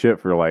loses his shit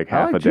for like I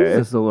half like a day.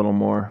 Jesus a little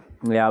more.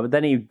 Yeah, but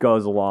then he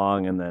goes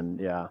along and then,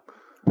 yeah.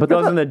 But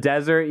Goes then- in the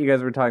desert. You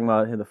guys were talking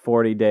about the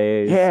 40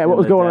 days. Yeah, what in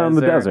was going on in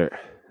the desert?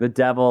 The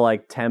devil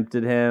like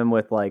tempted him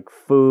with like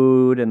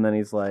food, and then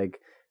he's like,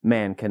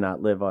 "Man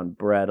cannot live on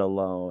bread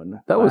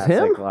alone." That was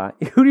him? Classic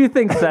line. Who do you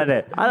think said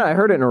it? I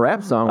heard it in a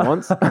rap song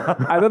once.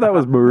 I thought that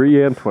was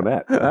Marie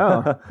Antoinette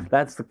Oh,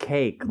 That's the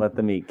cake. Let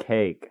them eat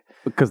cake.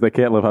 because they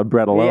can't live on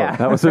bread alone. Yeah.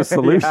 That was her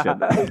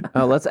solution.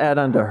 oh, let's add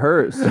on to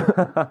hers.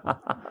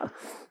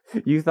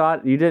 You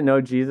didn't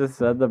know Jesus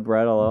said the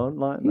bread alone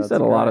line? He That's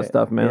said a lot of great.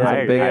 stuff, man. Yeah,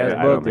 It's a big ass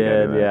I don't book. think I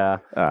knew Did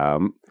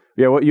that.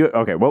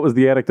 yeah. What was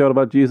the anecdote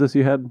about Jesus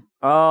you had?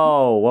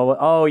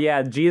 Oh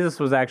yeah. Jesus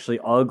was actually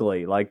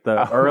ugly. Like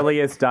the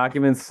earliest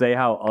documents say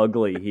how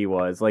ugly he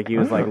was. Like he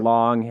was like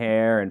long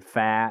hair and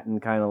fat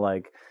and kind of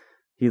like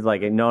he's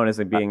like known as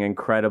being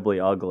incredibly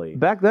ugly.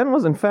 Back then,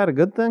 wasn't fat a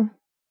good thing?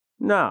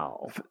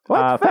 No,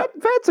 What?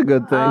 Fat's a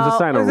good thing. It's a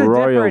sign of there's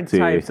royalty. different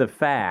types of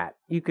fat.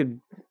 You could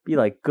be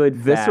like good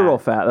Visceral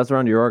fat. fat. That's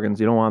around your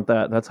organs. You don't want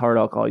that. That's hard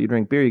alcohol. You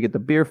drink beer, you get the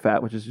beer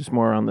fat, which is just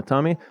more around the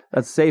tummy.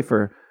 That's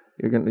safer.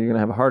 You're gonna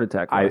have a heart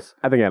attack. I less.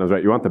 think Anna's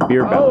right. You want the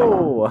beer belly.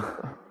 Oh,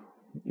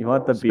 You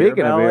want the beer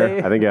Speaking of belly?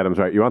 beer, I think Adam's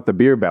right. You want the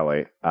beer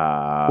belly.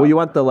 well, you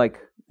want the like.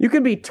 You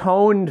can be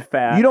toned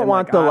fat. You don't and,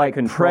 want the out of like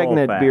control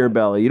pregnant fat. beer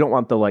belly. You don't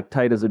want the like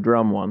tight as a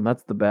drum one.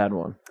 That's the bad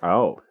one.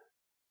 Oh.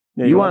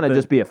 Yeah, you want to the-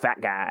 just be a fat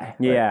guy.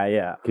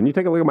 Yeah. Can you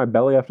take a look at my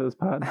belly after this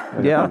pod?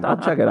 Yeah, I'll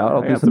check it out. I'll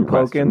I do got some some poking,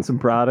 questions. some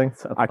prodding.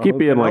 I keep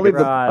being I'll like leave, a-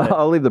 the, Prod.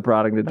 I'll leave the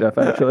prodding to Jeff,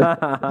 actually.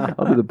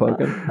 I'll do the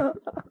poking.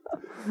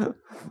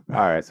 All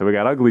right, so we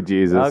got Ugly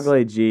Jesus.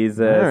 Ugly Jesus.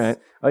 All right.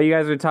 Oh, you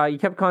guys were talking. You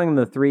kept calling them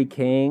the three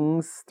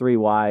kings, three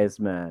wise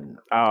men.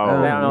 Oh, I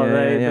don't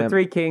know. yeah. The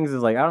three kings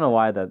is like I don't know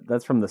why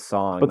that's from the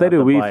song. but they not do.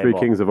 the We Bible. Three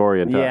Kings of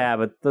Orient. Yeah,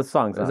 but the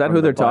song's Is not that from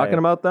who the they're talking Bible.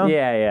 about, though?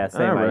 Yeah,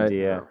 same All right.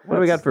 idea. What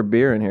do we got for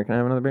beer in here? Can I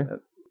have another beer?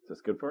 Is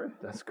this good for you?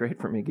 That's great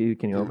for me.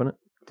 Can you open it?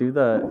 Do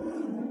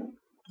the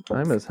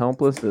I'm as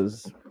helpless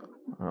as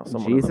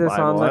someone in Jesus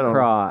Bible. on I the don't-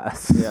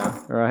 cross.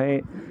 Yeah.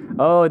 Right?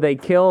 Oh, they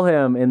kill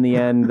him in the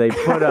end. They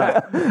put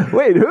a.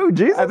 Wait, who?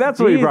 Jesus? That's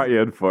what he Jesus. brought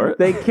you in for.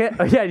 They kill.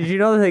 Yeah, did you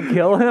know that they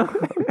kill him?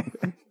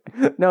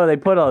 No,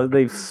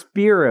 they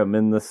spear him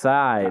in the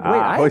side.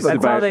 hoisted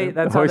that's by, how they.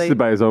 That's how hoisted they.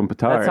 by his own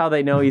petard. That's how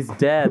they know he's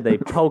dead. They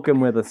poke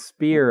him with a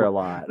spear a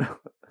lot.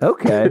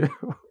 Okay.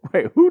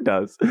 Wait, who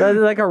does? That's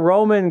like a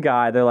Roman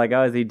guy. They're like,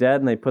 oh, is he dead?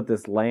 And they put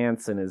this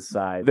lance in his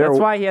side. They're- That's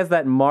why he has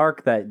that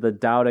mark that the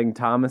doubting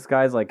Thomas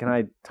guy's like, can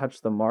I touch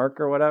the mark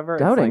or whatever?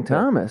 It's Doubting like the-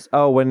 Thomas.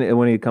 Oh, when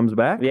he comes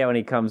back? Yeah, when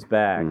he comes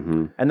back.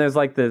 Mhm. And there's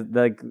like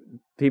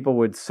people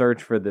would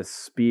search for this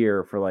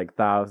spear for like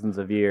thousands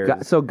of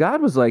years. So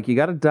God was like, you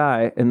got to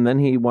die, and then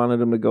he wanted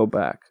him to go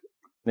back.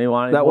 They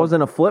wanted That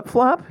wasn't a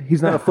flip-flop?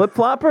 He's not a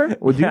flip-flopper?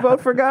 Would you Yeah. vote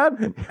for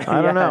God?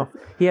 I don't know.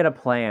 He had a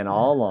plan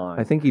all along.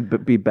 I think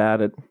he'd be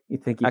bad at you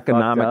think he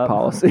economic fucked up?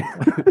 policy.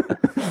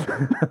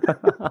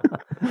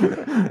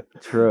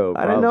 True.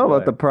 I didn't know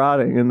about the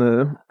prodding and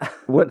the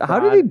what. How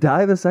did he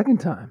die the second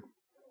time?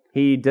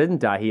 He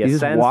didn't die. He He's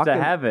just ascends walking-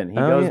 to heaven. He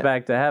Oh, goes yeah.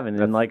 back to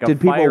heaven in like a Did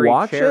people fiery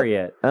watch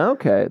chariot. it?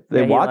 Okay, they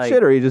Yeah, he, watched like-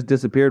 it, or he just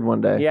disappeared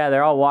one day. Yeah,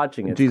 they're all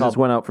watching it. It's Jesus called-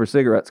 went out for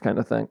cigarettes, kind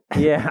of thing.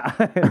 Yeah.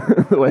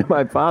 The way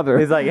my father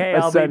He's like, hey,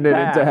 I'll be ascended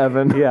back. into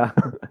heaven. Yeah.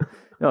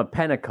 No,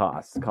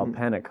 Pentecost. It's called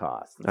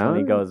Pentecost. That's when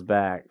he Oh. goes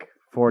back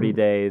 40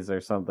 days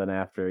or something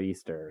after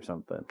Easter or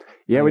something.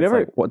 Yeah, And we it's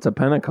never. What's a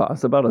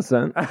Pentecost? About a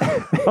cent.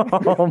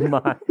 Oh,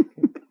 my.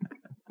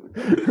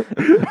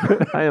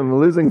 I am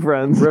losing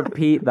friends.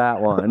 Repeat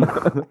that one.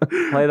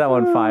 Play that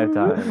one 5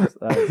 times.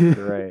 That's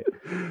great.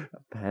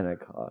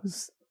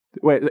 Pentecost.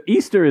 Wait,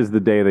 Easter is the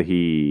day that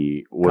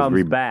he was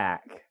Comes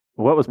back.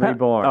 What was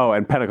reborn. Oh,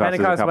 and Pentecost.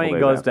 Pentecost is a when couple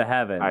he days goes after. to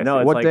heaven. I No,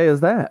 see. it's What like day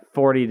is that?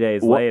 40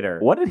 days later.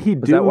 What did he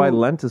do? Is that why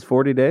Lent is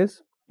 40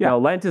 days? No,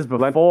 Lent is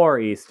before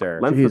Easter.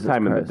 Lent's Jesus the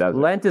time in Christ. the desert.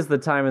 Lent is the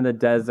time in the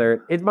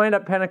desert. It might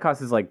up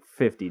Pentecost is like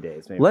 50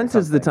 days. Maybe, Lent or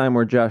is the something. time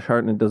where Josh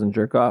Hartnett doesn't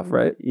jerk off,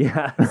 right?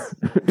 Yes.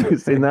 You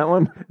seen that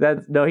one?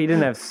 That's no, he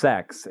didn't have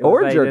sex. It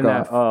Or that he jerk didn't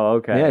off. Oh,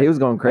 okay. Yeah, he was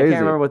going I crazy.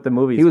 can't remember what the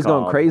movie's He was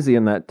called. going crazy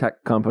in that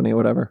tech company,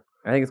 whatever.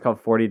 I think it's called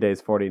 40 Days,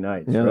 40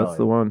 Nights. Yeah, that's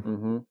the one.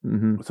 Mm-hmm.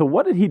 Mm-hmm. So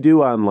what did he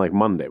do on like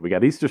Monday? We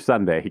got Easter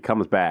Sunday. He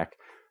comes back.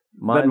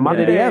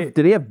 Monday-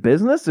 Did he have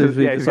business? Or was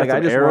he Yeah, just he's like, got I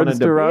some just errands wanted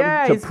to run.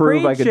 Yeah, to he's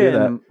prove I could do that.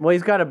 preaching.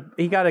 Well,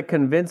 he got to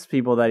convince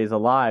people that he's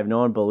alive. No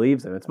one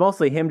believes him. It's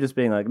mostly him just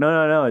being like,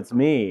 no, it's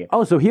me.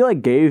 Oh, so he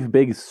like gave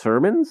big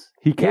sermons?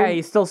 He came. Yeah,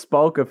 he still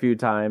spoke a few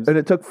times. And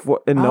it took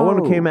no one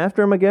Oh. came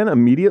after him again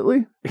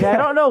immediately. Yeah, I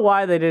don't know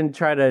why they didn't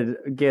try to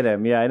get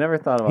him. Yeah, I never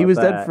thought about that. He was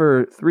dead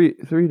for three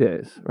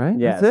days, right?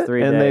 Yes, That's it?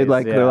 3 and days,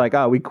 they're yeah. like,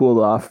 oh, we cooled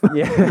off.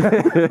 Yeah,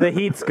 the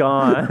heat's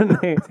gone.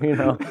 You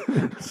know,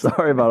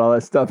 Sorry about all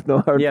that stuff. No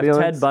hard yeah. If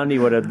feelings. Ted Bundy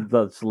would have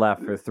just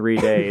left for 3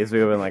 days, we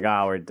would have been like,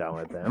 "Oh, we're done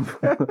with them.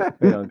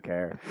 We don't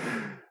care."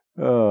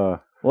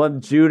 Well,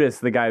 Judas,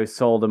 the guy who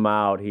sold him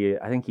out,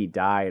 I think he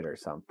died or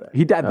something.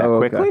 He died that Oh,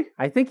 okay. quickly?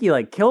 I think he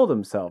like killed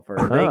himself, or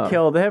they Oh.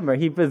 killed him, or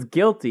he was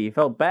guilty. He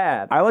felt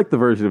bad. I like the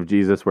version of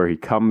Jesus where he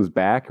comes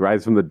back,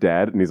 rises from the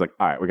dead, and he's like,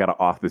 all right, we got to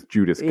off this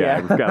Judas guy. Yeah.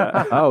 We've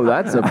gotta, Oh,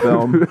 that's a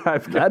film.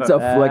 I've got That's a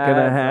flick and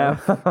a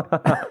half.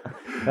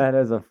 That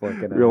is a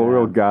flick and a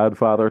real half.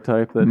 Godfather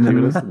type that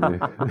Judas.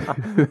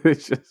 They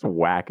just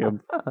whack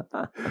him.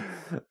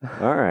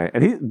 All right.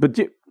 And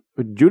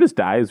but Judas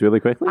dies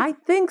really quickly? I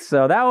think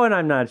so. That one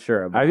I'm not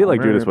sure about. I feel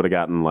like Judas would have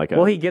gotten like a.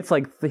 Well, he gets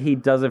like he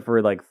does it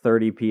for like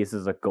 30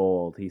 pieces of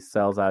gold. He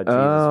sells out Jesus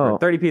Oh. for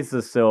 30 pieces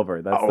of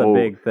silver. That's the Oh.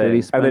 big thing. Did he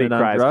and spend then he it on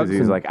cries because drugs? he's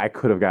and- like, I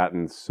could have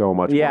gotten so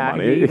much yeah, more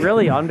money. he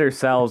really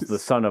undersells the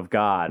Son of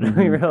God.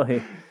 He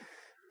really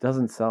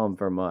doesn't sell him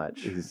for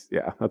much.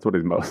 Yeah, that's what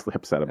he's mostly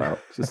upset about.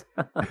 Just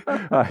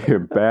I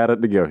am bad at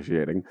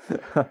negotiating.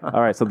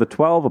 All right, so the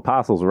 12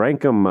 apostles,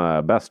 rank them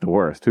best to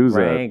worst. Who's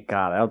Rank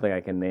God, I don't think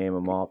I can name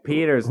them all.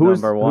 Peter's who's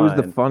number one.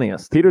 the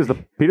funniest? Peter's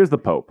the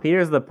Pope.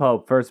 Peter's the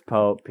Pope, first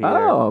Pope. Peter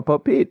Oh,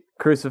 Pope Pete.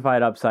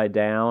 crucified upside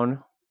down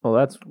Well,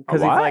 that's because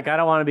he's What? like, I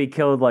don't want to be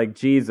killed like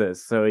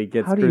Jesus, so he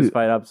gets How do you-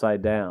 crucified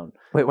upside down.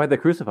 Wait, why'd they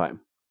crucify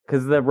him?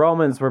 Because the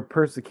Romans were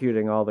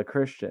persecuting all the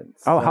Christians.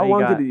 Oh, So how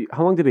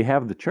long did he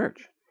have the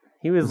church?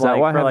 He was Is that like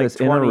why I for have like this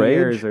inner 20 rage?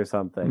 years or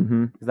something.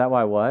 hmm Is that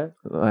why what?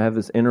 I have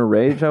this inner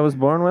rage I was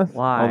born with.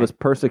 Why? All this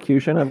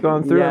persecution I've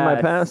gone through in my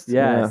Yes, past.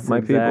 Yes, yeah, my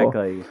people.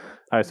 exactly.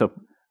 All right, so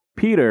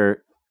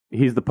Peter,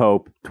 he's the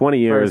Pope, 20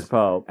 years, First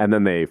Pope. and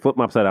then they flip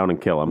him upside down and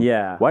kill him.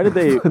 Yeah. Why did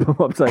they?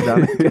 upside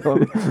down and kill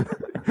him.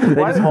 They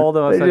just hold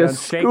him They upside down,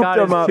 just shake scooped out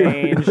him his up.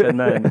 change, and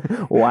then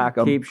Whack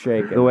him. keep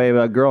shaking. The way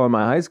a girl in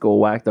my high school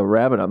whacked a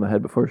rabbit on the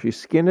head before she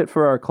skinned it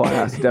for our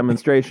class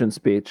demonstration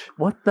speech.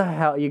 What the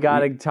hell? You got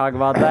to talk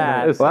about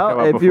that. It's- come Well,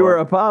 up if you before. were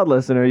a pod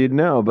listener, you'd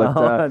know. But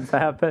What's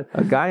happened?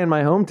 a guy in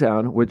my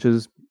hometown, which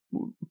is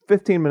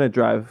 15-minute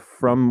drive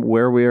from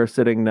where we are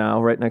sitting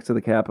now, right next to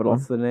the Capitol,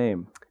 What's the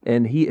name?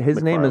 and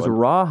his name is McFarland.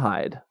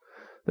 Rawhide.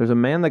 There's a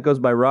man that goes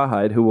by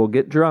Rawhide who will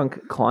get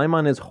drunk, climb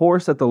on his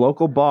horse at the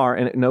local bar,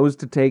 and it knows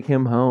to take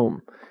him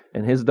home.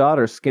 And his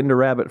daughter skinned a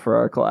rabbit for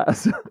our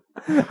class.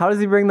 How does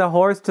he bring the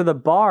horse to the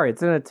bar?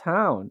 It's in a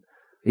town.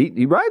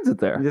 he rides it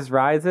He there. just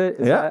rides it?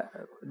 Yeah.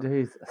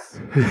 Jesus.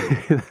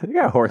 you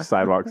got horse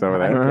sidewalks over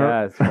there.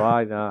 I guess.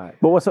 Why not?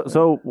 But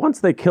so once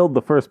they killed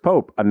the first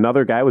Pope,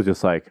 another guy was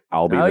just like,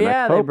 "I'll be Oh, the yeah.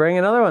 next They Pope." bring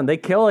another one. They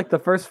kill like the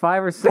first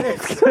 5 or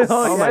 6.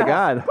 Oh my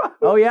God!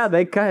 Oh, yeah.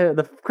 They kind of,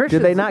 the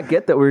Christians. Did they not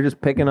get that we were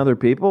just picking other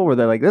people? Were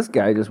they like, this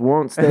guy just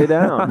won't stay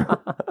down? Well,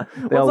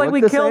 all it's like look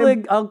we the kill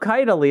same? the Al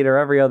Qaeda leader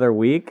every other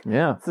week.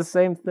 Yeah, It's the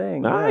same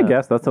thing. I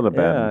guess that's not a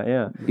bad.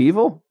 Yeah,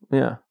 evil.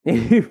 Yeah,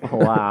 yeah.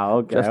 Wow.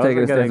 Okay. Just I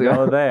taking wasn't a going to step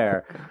go back.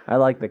 there. I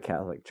like the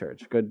Catholic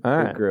Church. Good All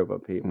right. group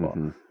of people.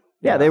 Mhm.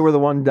 yeah. They were the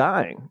one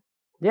dying.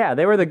 Yeah,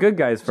 they were the good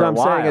guys for So a I'm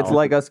while. saying it's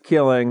like us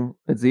killing.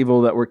 It's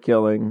evil that we're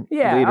killing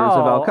yeah, leaders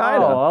of Al Qaeda.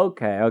 Oh,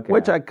 okay.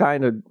 Which I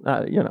kind of,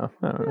 I don't know.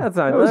 That's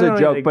not. It was they a don't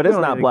joke, need to- but they it's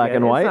don't not need to black get-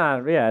 and white. It's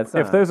not, yeah, it's not.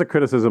 If there's a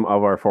criticism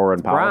of our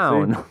foreign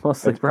policy, brown,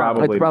 mostly it's brown.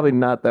 probably- It's probably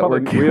not that we're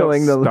we don't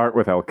killing the. start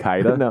with Al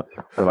Qaeda. No.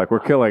 We're like we're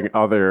killing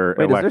other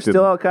Wait, is elected. there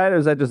still Al Qaeda or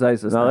is that just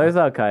ISIS? No, now? there's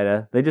Al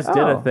Qaeda. They just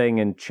did Oh. a thing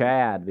in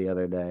Chad the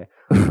other day.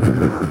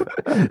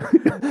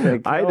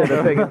 I did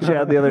a thing in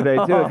Chad the other day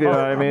too, if you know what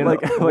I mean.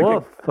 Like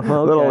Woof. a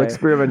little Okay.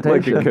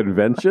 experimentation. like a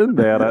convention.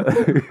 They had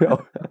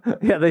a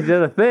Yeah, they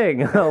did a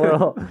thing. A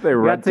little. They got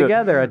rented-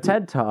 together a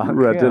TED talk.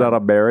 rented yeah. out a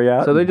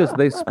Marriott. So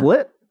they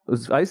split.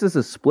 ISIS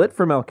is split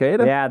from Al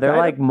Qaeda. Yeah, they're Kinda?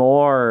 like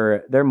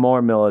more. They're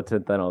more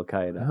militant than Al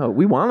Qaeda. Oh,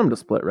 we want them to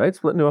split, right?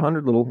 Split into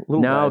 100 little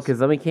No, guys. because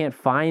then we can't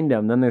find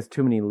them. Then there's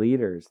too many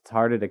leaders. It's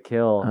harder to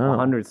kill Oh.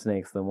 100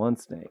 snakes than one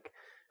snake.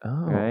 oh,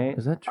 right?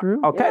 is that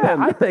true? Okay, Yeah,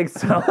 I think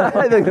so.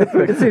 I think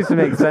it seems to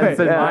make sense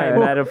in Yeah, my yeah.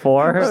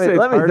 metaphor. Wait, It's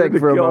let me harder think to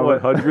for a kill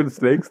moment. 100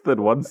 snakes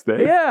than one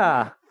snake.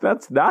 Yeah.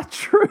 That's not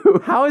true.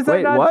 How is that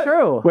Wait, not what?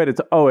 true? Wait,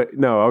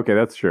 no. Okay,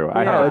 that's true.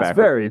 I Yeah, have it Oh, it's backwards.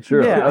 very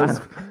true. Yeah.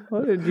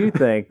 What did you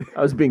think?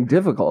 I was being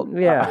difficult.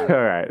 Yeah. All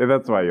right,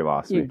 that's why you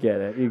lost You me. get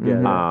it. You get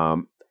it.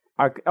 Are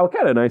Al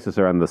Qaeda and ISIS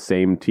are on the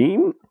same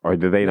team, or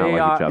do they not They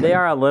like are, each other? they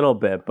are a little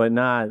bit, but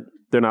not.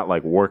 They're not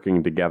like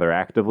working together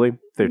actively.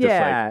 They're just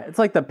Yeah, it's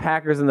like the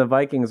Packers and the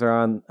Vikings are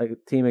on a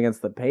team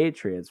against the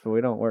Patriots, but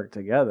we don't work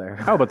together.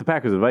 like, oh, but the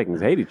Packers and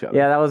Vikings hate each other.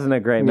 Yeah, that wasn't a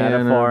great Yeah,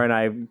 metaphor, no. and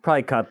I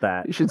probably cut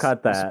that. You should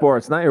cut that.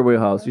 Sports, not your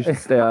wheelhouse. You should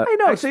stay out. I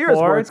know Actually, you're a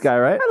sports guy,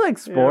 right? I like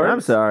sports.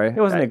 I'm sorry.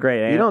 It wasn't a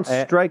great. You don't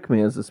eh, strike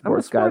me as a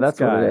sports guy. sports That's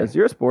what guy. it is.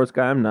 You're a sports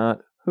guy. I'm not.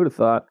 Who'd have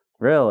thought?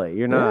 Really,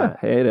 you're not.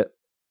 Yeah, hate it.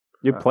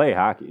 You play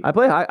hockey. I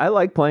play. I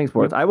like playing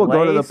sports. You I will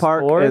go to play the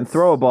park sports? and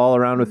throw a ball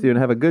around with you and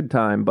have a good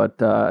time.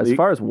 But as You-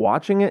 far as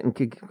watching it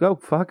and go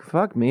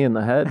fuck me in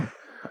the head.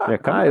 Yeah,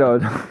 come I on.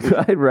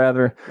 don't. I'd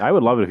rather I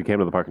would love it if you came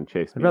to the park and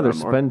chased me. I'd rather around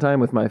more. spend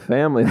time with my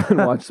family than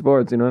watch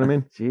sports. You know what I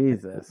mean?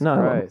 Jesus No.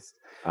 Christ.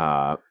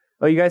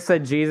 Oh, you guys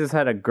said Jesus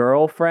had a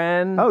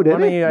girlfriend? Oh, did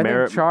One of he? you- I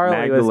Mar- think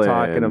Charlie was Magdalene.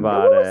 talking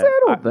about What was it. that?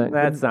 I don't think.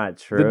 That's not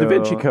true. The Da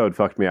Vinci Code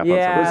fucked me up.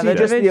 Yeah, on Was some he the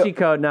shit. Da just Vinci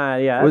Code. Nah,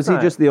 yeah. Was that's he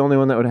not- just the only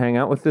one that would hang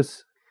out with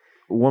this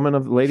woman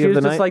of lady She of was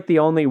the just night? like the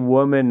only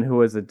woman who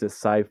was a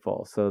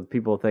disciple. So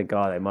people think,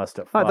 oh, they must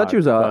have. I thought she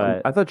was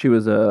fucked, but- I thought she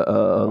was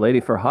a lady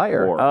for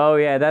hire. Or- Oh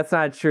yeah, that's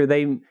not true.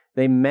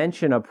 They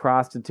mention a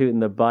prostitute in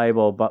the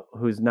Bible, but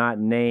who's not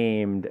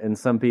named, and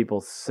some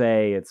people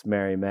say it's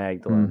Mary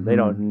Magdalene. They Mhm.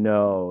 don't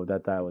know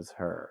that was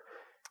her.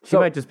 She So-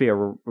 might just be a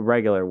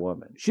regular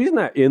woman. She's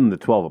not in the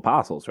 12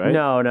 apostles, right?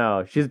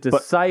 No, she's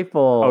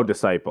disciple. Oh,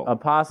 disciple.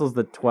 Apostles,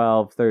 the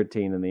 12,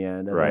 13 in the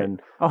end, and Right.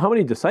 then Oh, how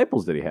many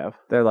disciples did he have?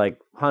 they're like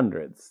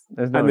hundreds.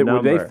 There's no And then,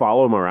 would number. they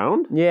follow him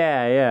around?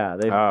 Yeah,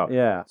 Oh.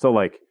 yeah. So,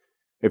 like,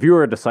 if you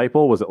were a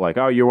disciple, was it like,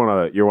 oh, you're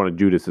one of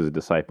Judas's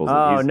disciples? and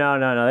Oh he's- no,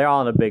 they're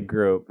all in a big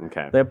group.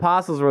 Okay. The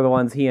apostles were the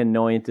ones he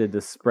anointed to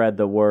spread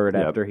the word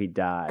Yep. after he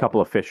died. A couple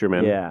of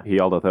fishermen. Yeah. He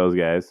yelled at those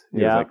guys. He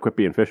was Yeah. like, quit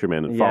being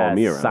fishermen and follow Yes,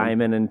 me around.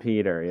 Simon and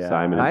Peter. Yeah,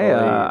 Simon and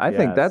I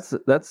think yes.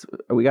 that's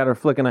we got our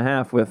flick and a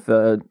half with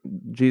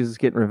Jesus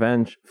getting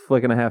revenge.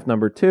 Flick and a half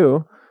number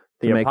 2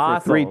 to The make for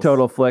 3 apostles.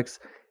 total flicks.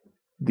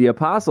 The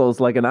apostles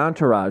like an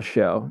entourage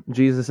show.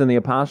 Jesus and the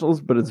apostles,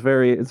 but it's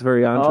very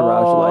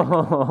entourage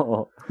like.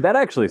 Oh. That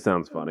actually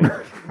sounds funny.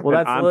 Well,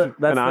 that's an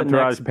the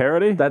entourage next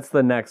parody? That's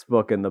the next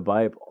book in the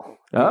Bible.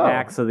 Oh.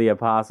 Acts of the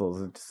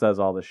Apostles. It says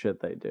all the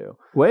shit they do.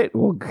 Wait,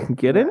 well,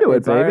 get into it,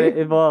 It's baby.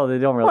 already- well, they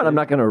don't really. What? I'm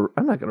not gonna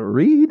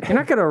read. You're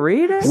not gonna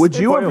read it. Would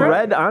you have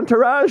read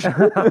Entourage?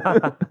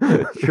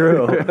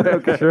 True.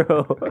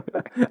 True.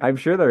 I'm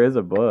sure there is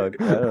a book.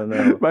 I don't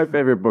know. My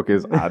favorite book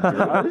is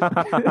Entourage.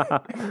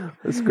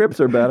 The scripts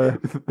are better.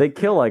 They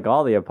kill like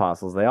all the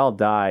apostles. They all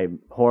die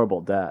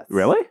horrible deaths.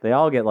 Really? They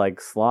all get like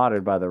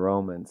slaughtered by the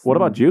Romans. What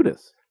about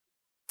Judas?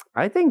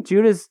 I think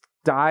Judas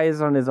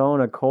dies on his own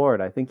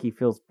accord. I think he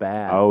feels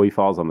bad. Oh, he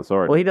falls on the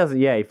sword. Well, he doesn't.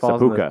 Yeah, he falls.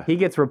 Seppuku. He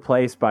gets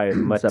replaced by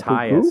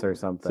Matthias or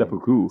something.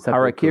 Seppuku.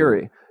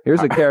 Harakiri.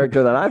 Here's a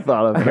character that I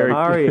thought of.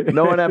 Hari.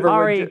 No one ever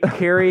Hari would.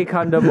 Kiri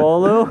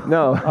Kondabolu.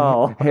 No.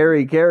 Oh,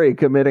 Harry Carey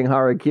committing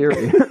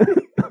harakiri.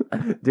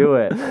 do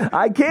it.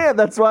 I can't.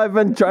 That's why I've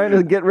been trying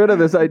to get rid of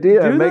this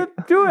idea.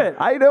 Do it.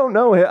 I don't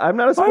know. I'm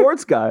not a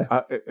sports guy.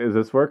 Is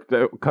this work?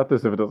 Cut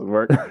this if it doesn't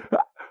work.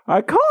 I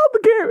called the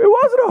game. It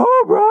wasn't a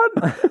home run.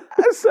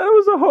 I said it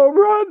was a home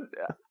run.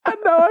 And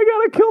now I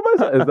gotta kill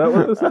myself. Is that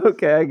what this is?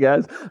 Okay, I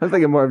guess. I was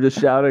thinking more of just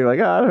shouting like,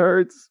 it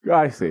hurts.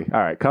 I see. All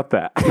right, cut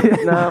that.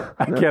 No.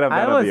 I can't have that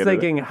I on was the internet.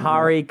 thinking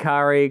Hari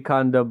Kari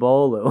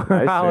Kondabolu.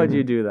 I How see. would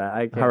you do that?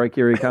 I can't.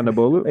 Harakiri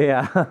Kandabolu.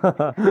 Yeah.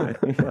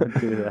 You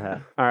don't do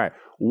that. All right.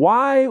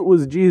 Why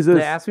was Jesus?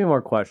 They ask me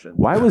more questions.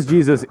 Why was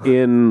Jesus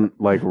in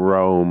like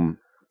Rome?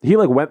 He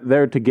like went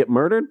there to get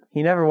murdered.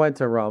 He never went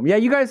to Rome. Yeah,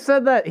 you guys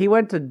said that he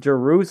went to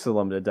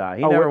Jerusalem to die.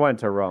 He Oh, never where- went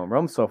to Rome.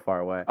 Rome's so far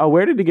away. Oh,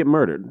 where did he get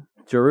murdered?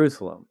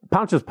 Jerusalem.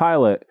 Pontius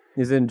Pilate.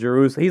 He's in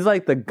Jerusalem. He's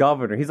like the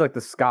governor. He's like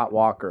the Scott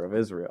Walker of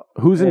Israel.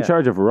 Who's in Yeah.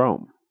 charge of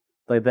Rome?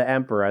 Like the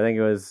emperor. I think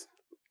it was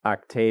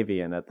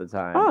Octavian at the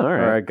time. Oh, all right.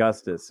 Or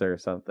Augustus or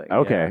something.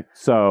 Okay,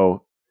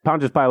 so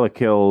Pontius Pilate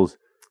kills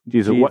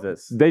Jesus. What-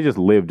 Jesus. they just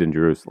lived in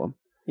Jerusalem.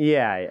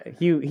 Yeah.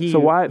 He So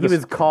why- he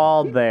was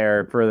called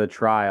there for the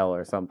trial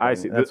or something. I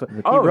see. That's The- what,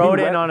 he oh, he rode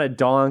in went- on a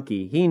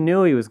donkey. He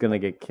knew he was going to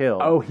get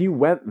killed. Oh, he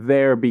went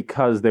there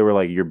because they were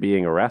like, "You're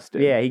being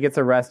arrested." Yeah, he gets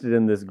arrested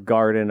in this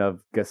garden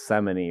of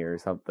Gethsemane or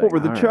something. What were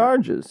the All right.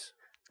 charges?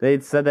 They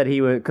said that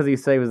he was because he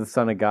said he was the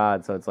son of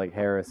God, so it's like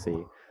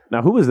heresy.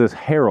 Now, who is this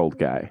Herod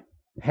guy?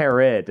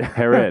 Herod.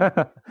 Herod.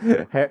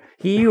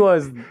 He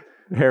was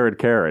Herod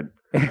Carrot.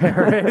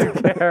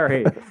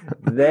 hereditary.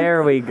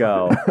 There we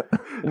go.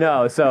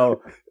 No,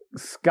 so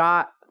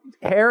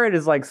Herod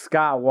is like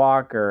Scott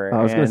Walker.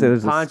 I was gonna and say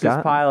there's a Pontius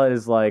Scott. Pilate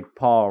is like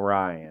Paul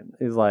Ryan.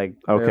 He's like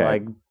Okay. they're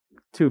like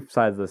two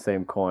sides of the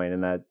same coin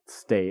in that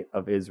state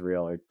of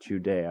Israel or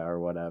Judea or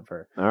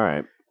whatever. All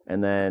right.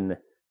 And then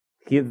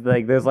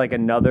there's like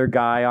another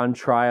guy on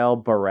trial,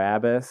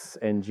 Barabbas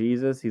and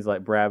Jesus. He's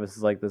like Barabbas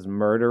is like this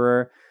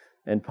murderer,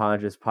 and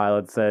Pontius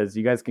Pilate says,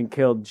 "You guys can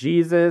kill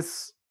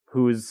Jesus,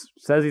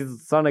 says he's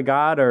the son of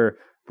God, or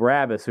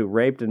Barabbas, who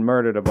raped and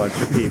murdered a bunch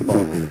of people."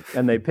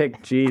 And they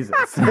picked Jesus.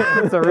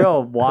 It's a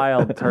real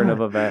wild turn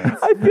of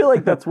events. I feel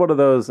like that's one of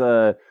those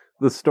the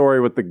story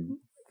with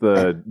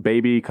the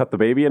baby cut the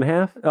baby in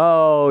half.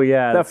 Oh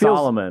yeah, That feels-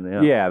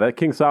 Solomon. Yeah, that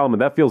King Solomon.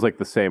 That feels like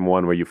the same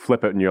one where you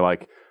flip it and you're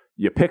like,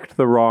 you picked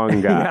the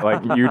wrong guy. Yeah.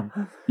 Like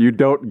you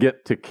don't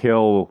get to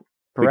kill.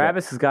 the guy.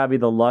 Barabbas has got to be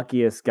the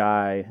luckiest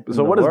guy. in So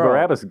the what does world.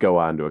 Barabbas go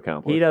on to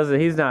accomplish? He doesn't.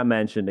 He's not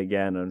mentioned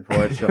again,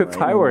 unfortunately.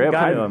 If I were him,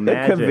 got to I'd-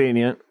 imagine.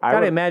 Convenient. I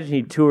Gotta would- imagine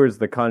he tours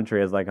the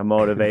country as like a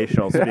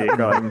motivational speaker.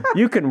 Like,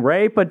 you can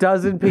rape a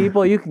dozen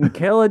people, you can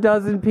kill a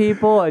dozen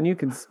people, and you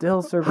can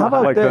still survive. How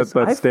about like this?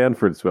 that I-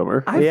 Stanford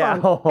swimmer. yeah.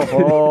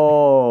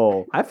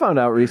 Oh. I found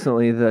out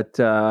recently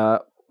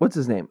that what's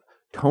his name?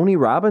 Tony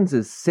Robbins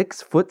is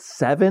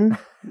 6'7".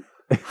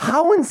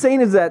 How insane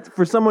is that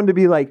for someone to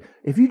be like,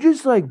 if you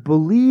just like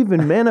believe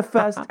and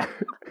manifest,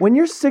 when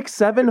you're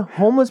 6'7",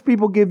 homeless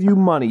people give you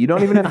money. You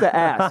don't even have to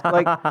ask.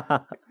 Like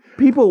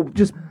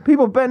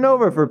people bend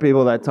over for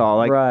people that tall.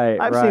 Like Right,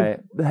 I've right.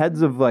 seen the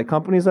heads of like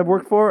companies I've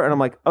worked for, and I'm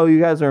like, oh, you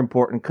guys are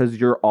important because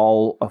you're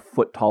all a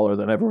foot taller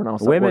than everyone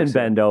else. that Women works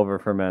here. bend over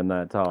for men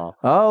that tall.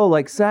 Oh,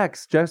 like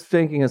sex. Just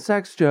thinking a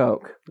sex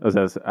joke.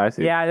 I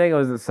see. Yeah, I think it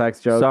was a sex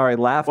joke. Sorry,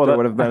 laughter Well, that-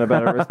 would have been a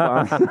better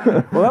response. Well,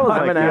 that was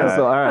I'm like an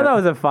asshole. All I right. thought it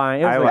was a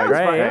fine. It was I like, like it.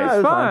 great. Yeah, It it was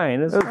was fine. fine.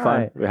 It was It was fine.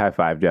 fine. We high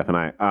five, Jeff and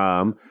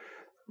I.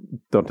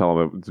 Don't tell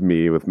him it's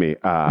me with me.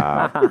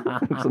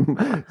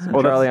 Some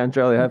Well, Charlie on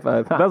Charlie high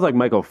five. That was like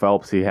Michael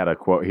Phelps. He had a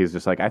quote. He's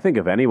just like, I think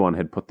if anyone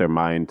had put their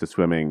mind to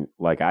swimming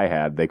like I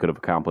had, they could have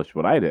accomplished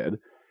what I did.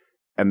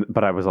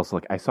 But I was also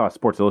like, I saw a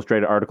Sports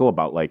Illustrated article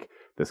about like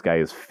this guy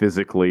is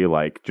physically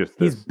like just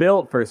this, He's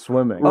built for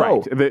swimming.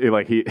 Oh. right.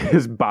 Like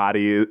his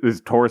body,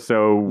 his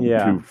torso,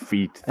 Yeah. 2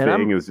 feet And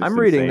thing is just I'm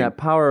reading insane. that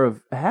Power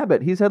of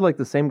Habit. He's had like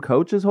the same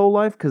coach his whole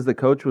life because the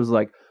coach was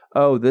like,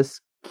 oh, this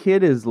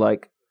kid is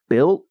like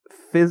built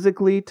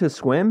physically to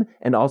swim,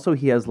 and also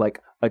he has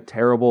like a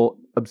terrible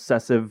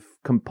obsessive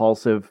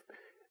compulsive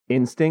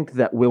instinct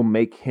that will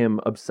make him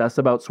obsess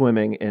about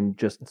swimming and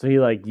just. So he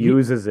like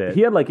uses it.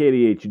 He had like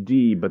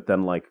ADHD, but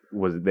then like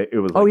it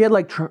was Oh, he had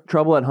like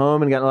trouble at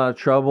home and got in a lot of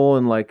trouble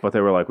and like. but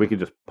they were like, we could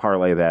just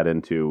parlay that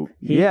into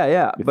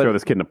Yeah. you But throw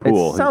this kid in a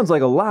pool. it sounds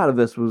like a lot of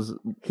this was.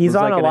 He's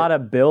on like a lot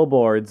of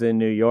billboards in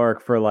New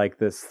York for like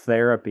this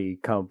therapy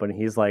company.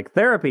 He's like,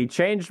 therapy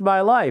changed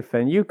my life,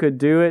 and you could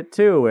do it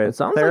too. It It's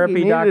sounds like he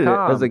needed it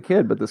therapy.com. as a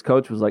kid, but this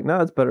coach was like, "No,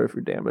 it's better if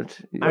you're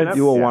damaged. mean,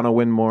 You will yeah. want to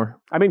win more."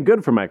 I mean,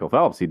 good for Michael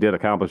Phelps. He did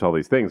accomplish all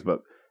these things, but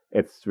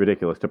it's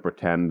ridiculous to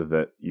pretend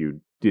that you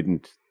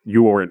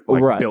weren't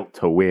like Right. built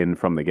to win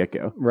from the get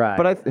go. Right.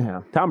 But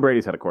yeah. Tom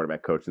Brady's had a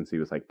quarterback coach since he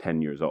was like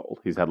 10 years old.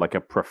 He's had like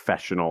a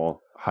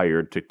professional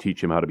hired to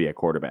teach him how to be a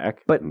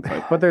quarterback. But- And it's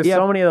like, But there's Yeah.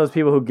 so many of those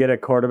people who get a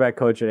quarterback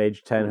coach at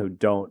age 10 who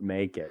don't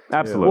make it. too.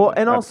 Absolutely. Well,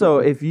 and also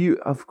Absolutely. if you,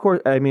 of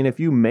course, I mean, if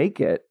you make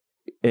it,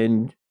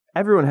 and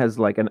everyone has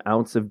like an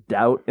ounce of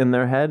doubt in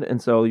their head,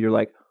 and so you're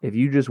like, if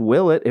you just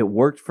will it, it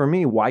worked for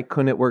me. Why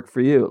couldn't it work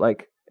for you?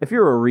 Like, if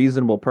you're a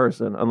reasonable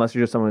person, unless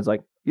you're just someone who's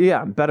like,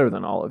 yeah, I'm better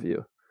than all of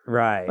you.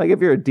 Right. Like,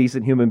 if you're a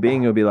decent human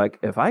being, you'll be like,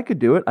 if I could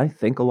do it, I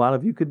think a lot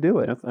of you could do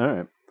it. that's all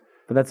right.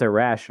 But that's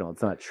irrational.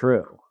 It's not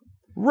true.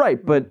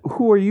 Right, but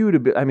who are you to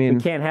be? I mean,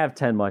 We can't have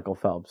 10 Michael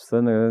Phelps.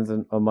 Then there's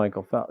a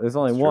Michael Phelps. There's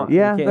only That's one. true.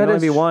 Yeah, There that can only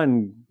is be tr-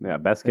 one. Yeah,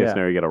 best case Yeah.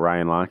 scenario, you get a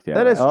Ryan Lochte.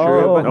 That is true,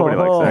 Oh, but nobody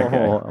likes that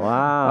guy.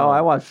 Wow. Oh, I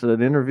watched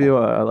an interview,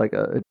 like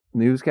a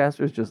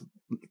newscaster's just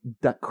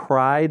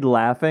cried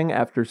laughing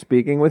after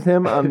speaking with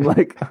him on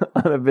like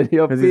on a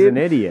video Because feed he's an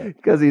idiot.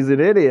 because he's an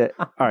idiot.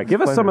 All right,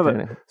 give us Quite some of the.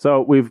 entertaining.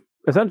 So we've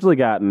essentially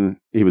gotten.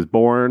 He was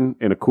born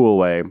in a cool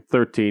way.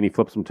 13, he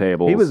flipped some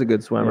tables. He was a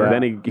good swimmer.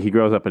 Then he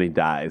grows up and he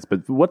dies.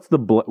 But what's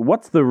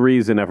the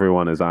reason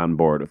everyone is on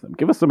board with him?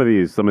 Give us some of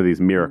these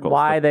miracles.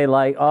 Why they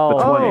like, The Oh,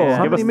 20s.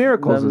 how Give many us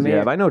miracles the does he mir-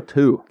 have? I know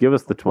two. Give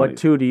us the What 20.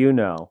 two do you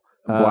know?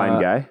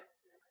 Blind guy.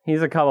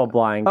 He's a couple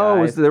blind Oh,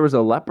 guys. there was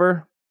a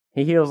leper.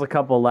 He heals a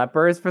couple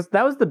lepers.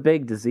 That was the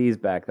big disease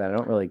back then. I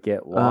don't really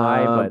get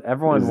why, but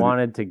everyone is it-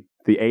 wanted to.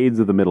 The AIDS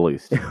of the Middle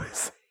East.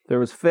 There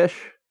was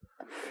fish.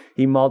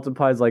 He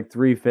multiplies like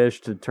 3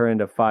 fish to turn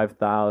into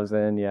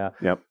 5,000. Yeah.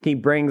 Yep. He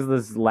brings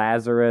this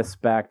Lazarus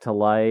back to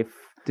life.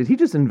 Did he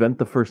just invent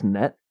the first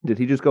net? Did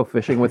he just go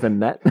fishing with a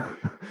net?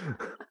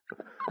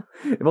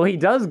 Well, he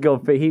does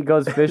go. He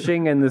goes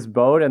fishing in this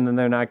boat, and then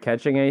they're not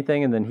catching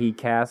anything, and then he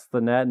casts the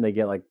net, and they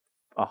get like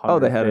 100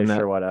 they had a fish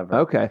net. or whatever.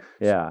 Okay.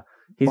 Yeah.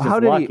 He's Well,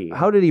 just lucky.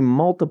 how did he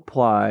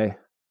multiply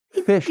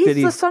fish? He's Did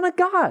he the son of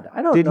God.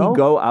 I don't did know. he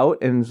go out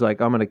and was like,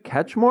 I'm gonna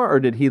catch more,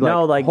 or did he like,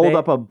 No, like hold they-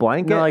 up a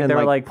blanket No, like and there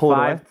were like pull it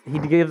five. away?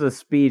 He gives a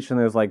speech, and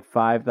there's like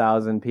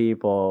 5,000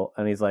 people,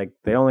 and he's like,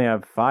 they only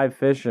have 5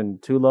 fish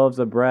and 2 loaves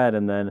of bread,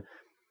 and then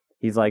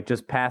he's like,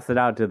 just pass it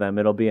out to them;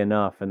 it'll be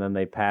enough. And then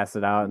they pass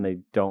it out, and they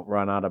don't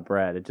run out of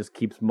bread. It just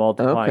keeps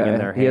multiplying in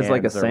their Okay. hands. He has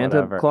like a or Santa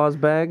whatever. Claus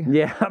bag.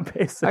 Yeah, I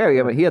basically.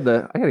 gotta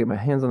get my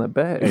hands on that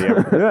bag.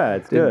 Yeah,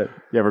 it's good.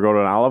 You ever go to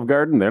an Olive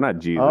Garden? They're not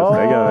Jesus.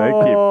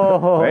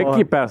 Oh. They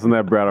keep passing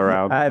that bread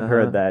around. I've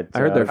heard that. I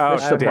heard their joke.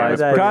 fish I've supply heard is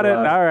that Got it.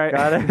 joke. All right.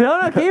 Got it.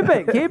 No, keep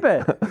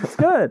it. It's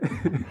good.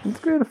 It's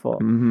beautiful.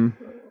 Mm-hmm.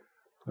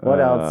 What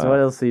else? What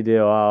else he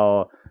do?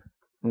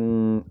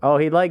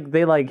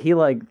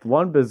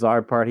 One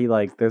bizarre part.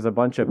 There's a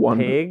bunch of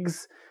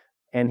pigs,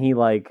 and he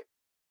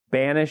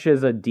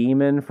banishes a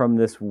demon from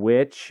this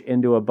witch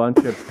into a bunch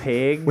of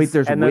pigs. Wait,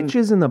 there's and then-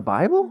 witches in the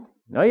Bible?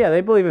 Oh yeah,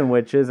 they believe in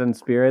witches and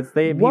spirits.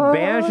 He What?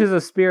 banishes a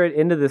spirit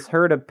into this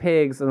herd of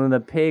pigs, and then the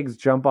pigs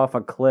jump off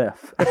a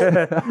cliff.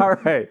 All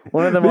right.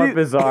 One of the more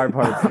bizarre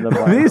parts in the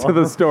Bible. These are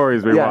the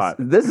stories we Yes,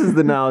 want. this is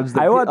the knowledge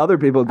that I want- other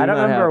people do I don't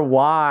not remember have.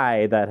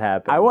 why that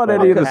happened. I want but-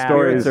 any of the Because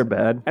stories spirits are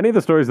bad. Any of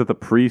the stories that the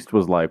priest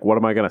was like, "What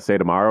am I going to say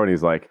tomorrow?" And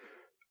he's like,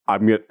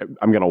 "I'm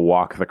gonna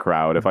walk the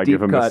crowd if I Deep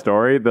give him the cut.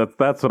 story."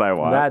 That's what I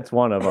want. That's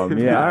one of them.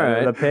 Yeah, All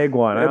right. the pig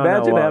one. I don't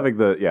Imagine know what. having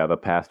the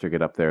pastor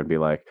get up there and be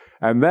like,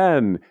 and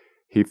then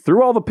he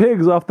threw all the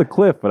pigs off the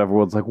cliff, but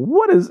everyone's like,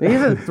 "What is?" He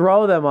doesn't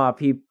throw them off.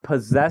 He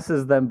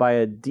possesses them by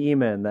a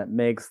demon that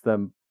makes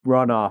them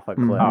run off a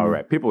cliff. Oh,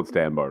 right. People would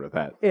stand board with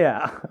that.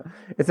 Yeah,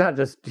 he's not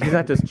just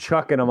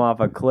chucking them off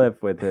a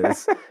cliff with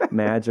his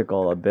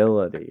magical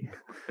ability.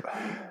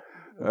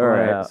 All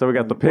right. Yeah. So we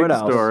got the pig What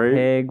else? story.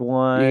 Pig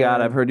one. You got.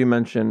 I've heard you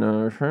mention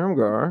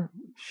Shamgar.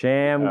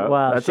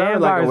 Well, That sounded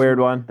like a Shamgar's- weird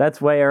one.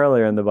 That's way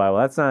earlier in the Bible.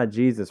 That's not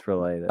Jesus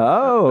related.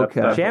 Oh,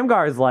 okay.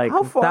 Shamgar is like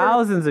How far-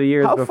 thousands of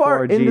years How before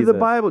far Jesus. into the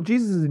Bible?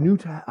 Jesus is a new.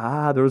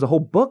 There was a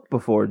whole book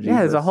before Jesus. Yeah,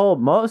 there's a whole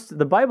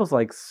the Bible's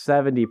like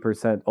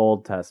 70%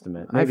 Old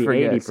Testament, I maybe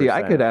forget. 80%. See,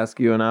 I could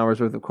ask you an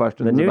hour's worth of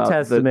questions. The New about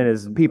Testament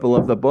is people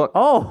of the book.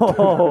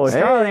 Oh,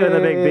 Charlie with a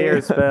big beer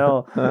Hey.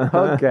 spill.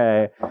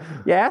 Okay,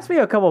 yeah. Ask me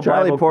a couple.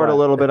 Charlie Bible poured a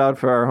little bit out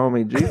for our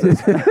homie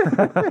Jesus.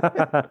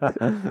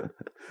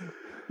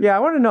 Yeah, I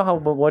want to know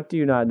what do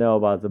you not know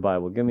about the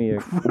Bible? Give me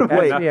ask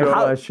me a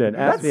how- question.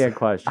 Ask me a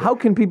question. How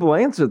can people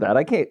answer that?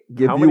 I can't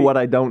give How you many- what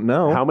I don't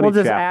know. How many Well,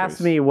 just chapters?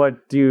 ask me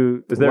what do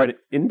you. Is there what- an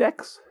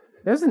index?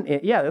 There's an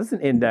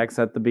index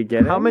at the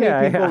beginning. How many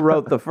Yeah, people yeah.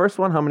 wrote the first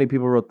one? How many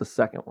people wrote the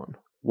second one?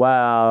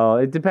 Well,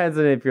 it depends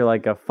on if you're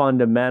like a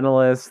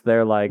fundamentalist.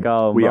 They're like,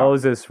 oh, We are.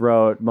 Moses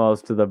wrote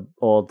most of the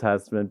Old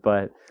Testament,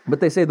 but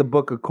they say the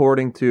book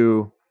according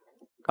to.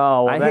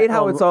 oh, well, I hate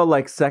how it's all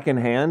like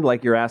secondhand.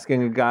 Like you're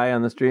asking a guy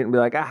on the street and be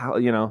like,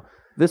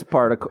 this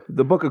part,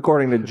 the book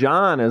according to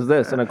John is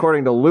this, and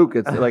according to Luke,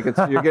 it's like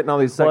you're getting all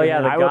these. Well,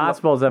 Secondhand. yeah, the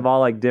Gospels have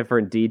all like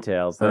different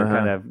details. They're Uh-huh.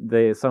 kind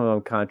of some of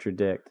them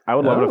contradict. I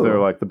would love it if they Oh. were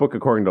like the book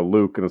according to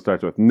Luke, and it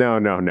starts with no.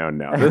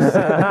 This,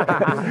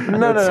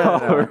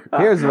 no.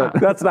 Here's what.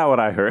 That's not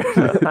what I heard.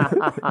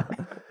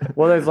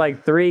 Well, there's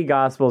like 3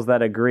 Gospels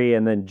that agree,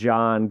 and then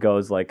John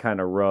goes like kind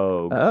of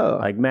rogue. Oh.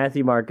 Like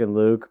Matthew, Mark, and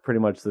Luke, pretty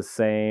much the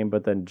same,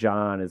 but then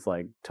John is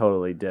like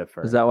totally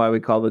different. Is that why we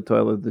call the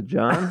toilet the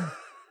John?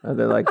 Are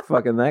they like,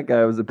 fucking that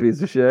guy was a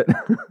piece of shit?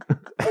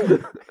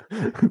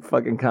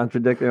 Fucking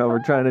contradicting what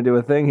we're trying to do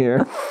a thing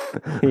here.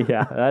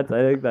 Yeah, I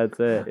think that's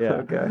it.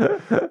 Yeah.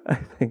 Okay. I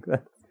think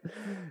that's.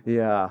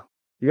 Yeah.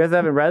 You guys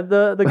haven't read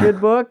the good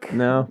book?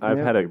 No. I've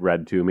had it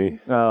read to me,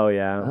 Oh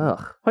yeah.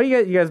 Ugh. What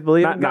you guys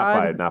believe not in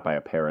God? not by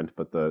a parent,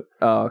 but the.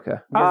 Oh, okay.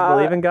 You guys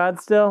believe in God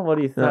still? What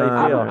do you, how do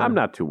you feel? I'm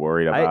not too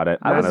worried about it.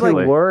 I was honestly.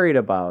 like worried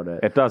about it.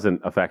 It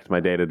doesn't affect my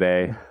day to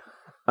day.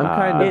 I'm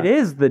kind of. It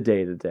is the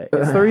day to day.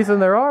 It's the reason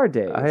there are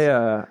days.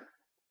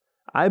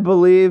 I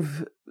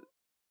believe.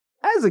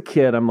 As a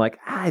kid, I'm like,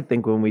 I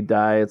think when we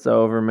die, it's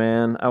over,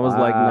 man. I was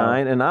like Wow.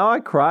 9, and now I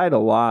cried a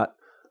lot.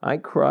 I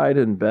cried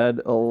in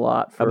bed a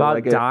lot for About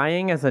like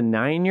dying as a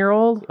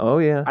 9-year-old? Oh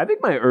yeah. I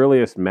think my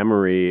earliest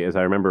memory is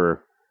I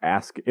remember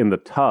in the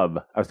tub.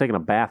 I was taking a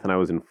bath and I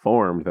was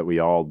informed that we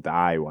all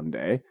die one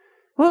day.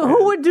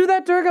 Who would do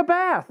that during a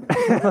bath?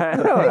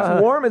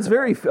 It's warm. It's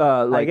very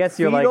like guess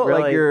you're, like, fetal,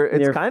 really- it's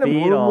you're kind of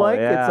fetal, womb-like.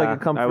 yeah. It's like a I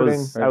comforting.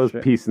 was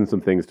sure. piecing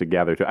some things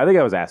together too. I think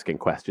I was asking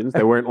questions.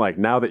 They weren't like,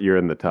 now that you're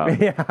in the tub,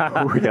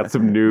 Yeah. we got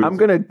some news. I'm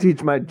gonna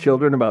teach my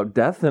children about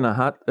death in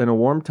a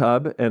warm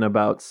tub and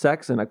about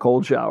sex in a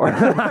cold shower.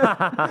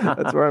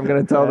 That's where I'm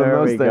gonna tell them There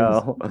those we things.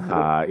 go.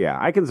 Yeah,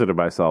 I consider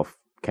myself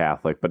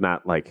Catholic, but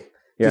not like.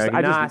 You're I just,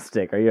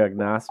 agnostic. Are you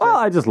agnostic? well,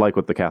 I just like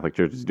what the Catholic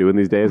Church is doing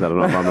these days. I don't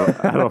know if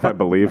I don't know if I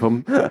believe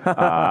them,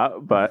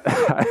 but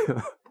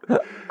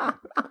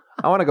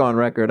I want to go on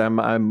record.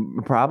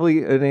 I'm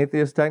probably an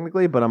atheist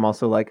technically, but I'm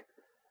also like,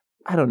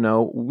 I don't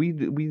know. We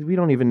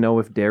don't even know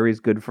if dairy's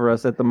good for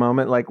us at the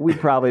moment. Like we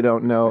probably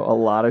don't know a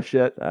lot of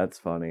shit. That's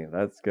funny.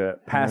 That's good.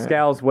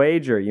 Pascal's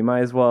wager. You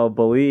might as well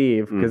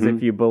believe, because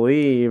if you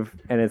believe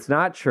and it's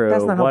not true,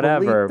 That's not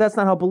whatever. That's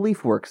not how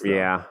belief works. Though.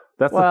 yeah,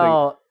 that's the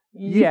well,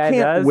 You yeah, it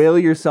can't does. will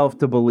yourself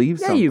to believe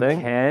Yeah, something. you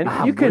can.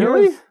 Ah, you can.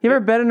 really? You ever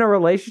been in a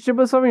relationship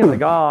with someone? You're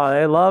like, oh,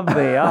 they love me.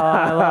 Oh,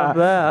 I love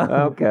them.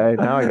 Okay,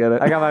 now I get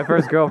it. I got my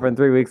first girlfriend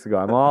 3 weeks ago.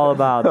 I'm all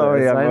about this. Oh,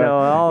 yeah, I boy. know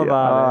all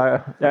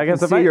about it. I guess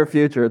can if see I- your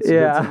future.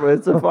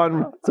 It's a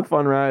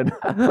fun ride.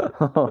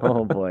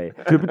 Oh boy.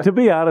 to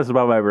be honest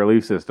about my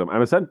belief system,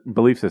 I'm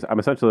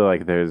essentially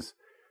like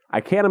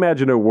I can't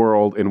imagine a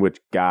world in which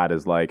God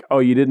is like, oh,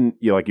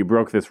 you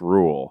broke this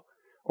rule,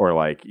 or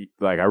like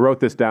I wrote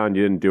this down,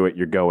 you didn't do it,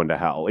 you're going to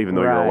hell, even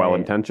though you're Right. well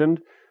intentioned.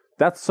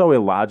 That's so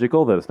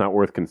illogical that it's not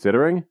worth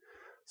considering.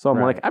 So I'm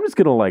Right. like, I'm just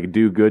gonna like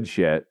do good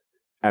shit,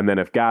 and then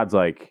if God's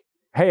like,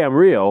 hey, I'm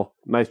real,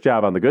 nice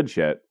job on the good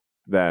shit,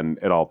 then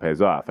it all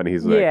pays off. And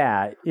he's like,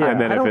 Yeah. and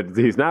then if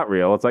he's not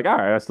real, it's like, all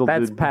right, I still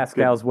That's did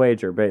Pascal's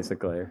wager,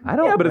 basically. I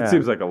don't. Yeah, but it Yeah.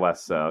 seems like a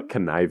less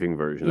conniving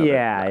version of it.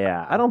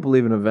 Yeah. I don't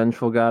believe in a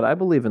vengeful God. I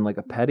believe in like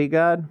a petty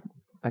God.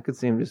 I could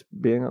see him just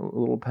being a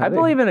little petty. I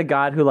believe in a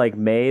God who like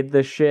made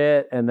the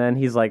shit, and then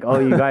he's like, "Oh,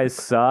 you guys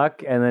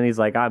suck," and then he's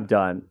like, "I'm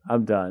done.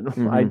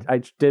 Mhm.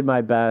 I did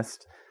my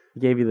best.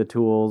 Gave you the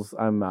tools.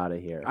 I'm out of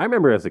here." I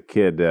remember as a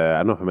kid, I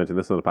don't know if I mentioned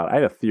this on the pod, I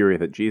had a theory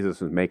that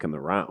Jesus was making the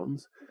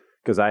rounds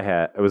because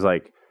it was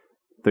like,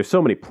 there's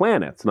so many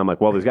planets, and I'm like,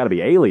 well, there's got to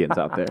be aliens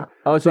out there.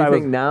 Oh, so I you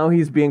think was- now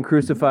he's being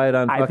crucified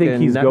on? I fucking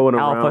think he's going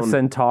Alpha around.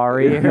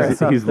 Centauri, or He's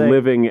something.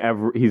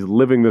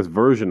 living this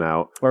version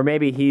out. Or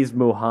maybe he's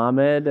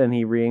Muhammad and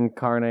he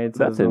reincarnates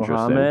That's as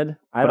interesting. Muhammad.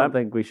 I But don't I'm-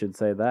 think we should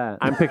say that.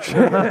 I'm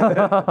picturing.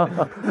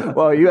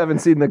 Well, you haven't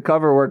seen the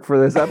cover work for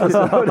this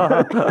episode.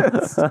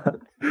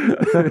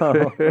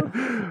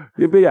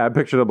 But yeah, I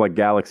pictured him like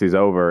galaxies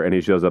over, and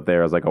he shows up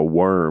there as like a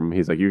worm.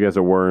 He's like, "You guys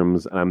are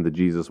worms, and I'm the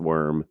Jesus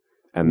worm."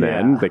 And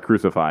then Yeah. they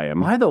crucify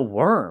him. Why the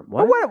worm?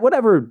 What?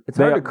 Whatever. It's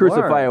hard to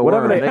crucify a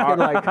whatever worm. they can are.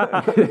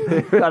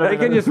 like. They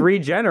can just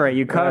regenerate.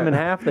 You cut them in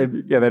half. They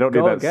Yeah, they don't need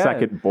Go that again.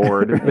 second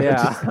board.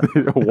 Yeah.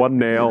 Just one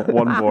nail,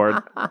 one board.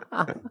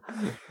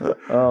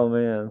 Oh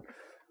man,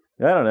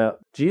 I don't know.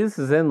 Jesus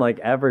is in like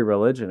every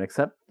religion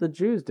except the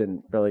Jews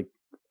didn't really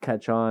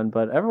catch on,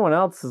 but everyone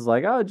else is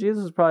like, oh,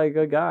 Jesus is probably a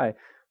good guy.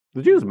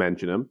 The Jews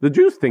mention him. The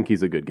Jews think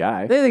he's a good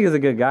guy. They think he's a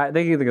good guy.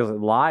 They think he's a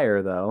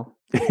liar, though.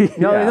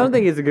 No, they don't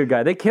think he's a good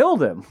guy. They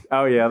killed him.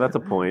 Oh yeah, that's a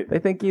point. They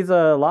think he's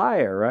a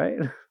liar, right?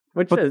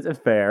 which is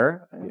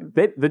fair.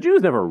 The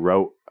Jews never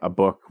wrote a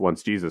book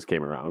once Jesus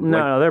came around.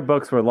 No, their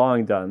books were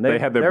long done. They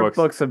had their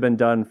books have been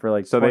done for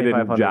like so they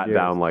didn't 2,500 jot years.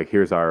 down like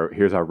here's our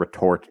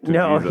retort to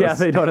No, Jesus. yeah,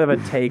 they don't have a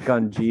take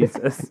on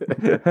Jesus.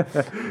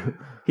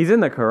 He's in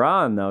the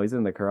Quran, though. He's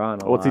in the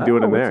Quran. What's he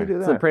doing in what's there? he do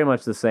It's there? pretty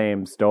much the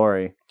same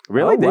story.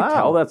 Really? Oh, They wow.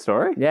 tell that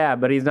story? Yeah,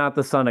 but he's not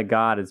the son of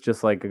God. It's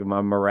just like a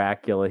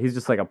miraculous. He's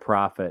just like a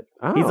prophet.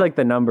 Oh. He's like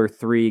the number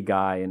 3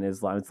 guy in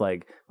Islam. It's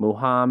like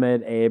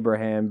Muhammad,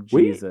 Abraham,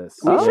 Jesus.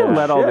 we should Oh,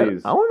 let all shit.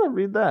 these- I want to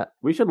read that.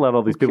 We should let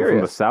all these I'm people from the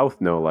curious. South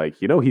know, like,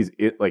 he's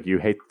it. Like, you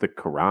hate the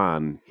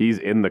Quran. He's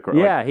in the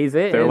Quran. Yeah, he's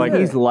it. they're like-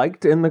 He's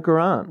liked in the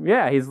Quran.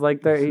 yeah, he's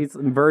like he's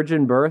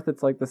virgin birth.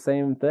 It's like the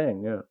same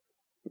thing. Yeah.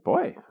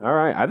 Boy, all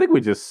right. I think we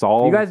just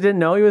solved. You guys didn't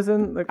know he was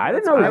in the I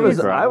didn't know he I was-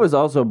 was I was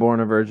also born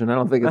a virgin. I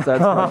don't think it's that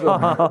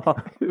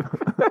special.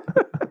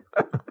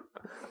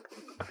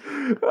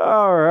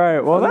 all right.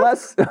 Well,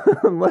 that's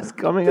unless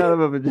coming out of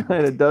a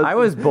vagina does. I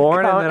was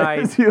born and then count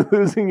as you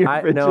losing your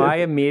virginity. I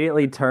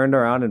immediately turned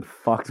around and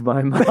fucked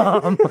my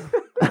mom.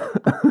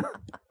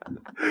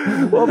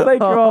 well.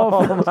 Thank you all.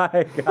 Oh my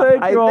god.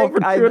 Thank you all for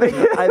tuning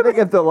in. I think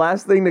if the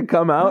last thing to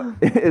come out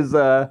is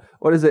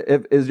what is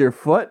it? Is your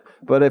foot?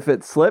 But if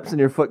it slips and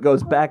your foot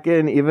goes back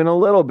in even a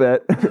little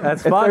bit,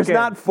 That's if there's fucking-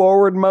 not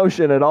forward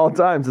motion at all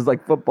times, it's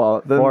like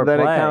football. Then it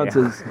Foreplay. counts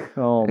as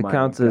Oh it my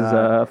counts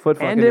God. as foot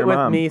fucking End it your with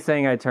mom. me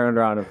saying I turned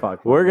around and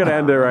fucked. We're gonna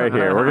end it right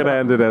here. We're gonna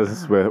end it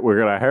we're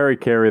gonna Harry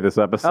Carey this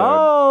episode.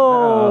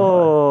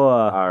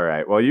 Oh. All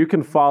right. Well, you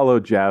can follow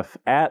Jeff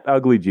at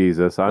Ugly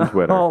Jesus on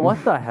Twitter. Oh,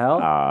 what the hell?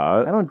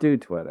 I Uh, don't do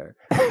Twitter.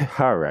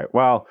 all right.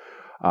 Well,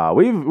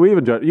 we've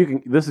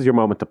enjoyed. This is your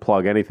moment to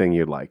plug anything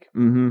you'd like.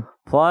 Mm-hmm.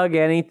 Plug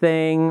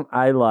anything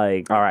I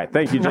like. All right.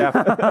 Thank you, Jeff.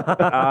 All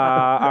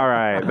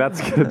right. That's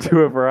going to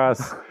do it for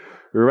us.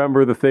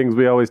 Remember the things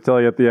we always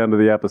tell you at the end of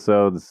the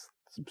episodes.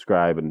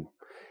 Subscribe and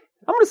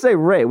I'm gonna say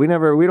rate. We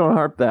don't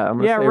harp that. I'm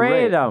gonna Yeah, say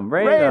rate them.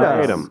 Rate Rate them. us.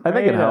 Rate 'em. I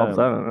think it Rate helps.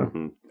 'em. I don't know.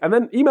 Mhm. And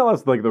then email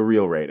us like the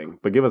real rating,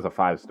 but give us a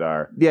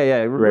 5-star, Yeah,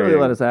 really Rating.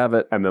 let us have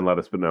it. and then let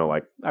us know.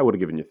 Like I would have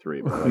given you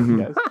 3, but I like you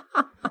guys.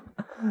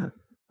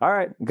 All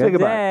right. Good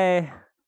goodbye. day.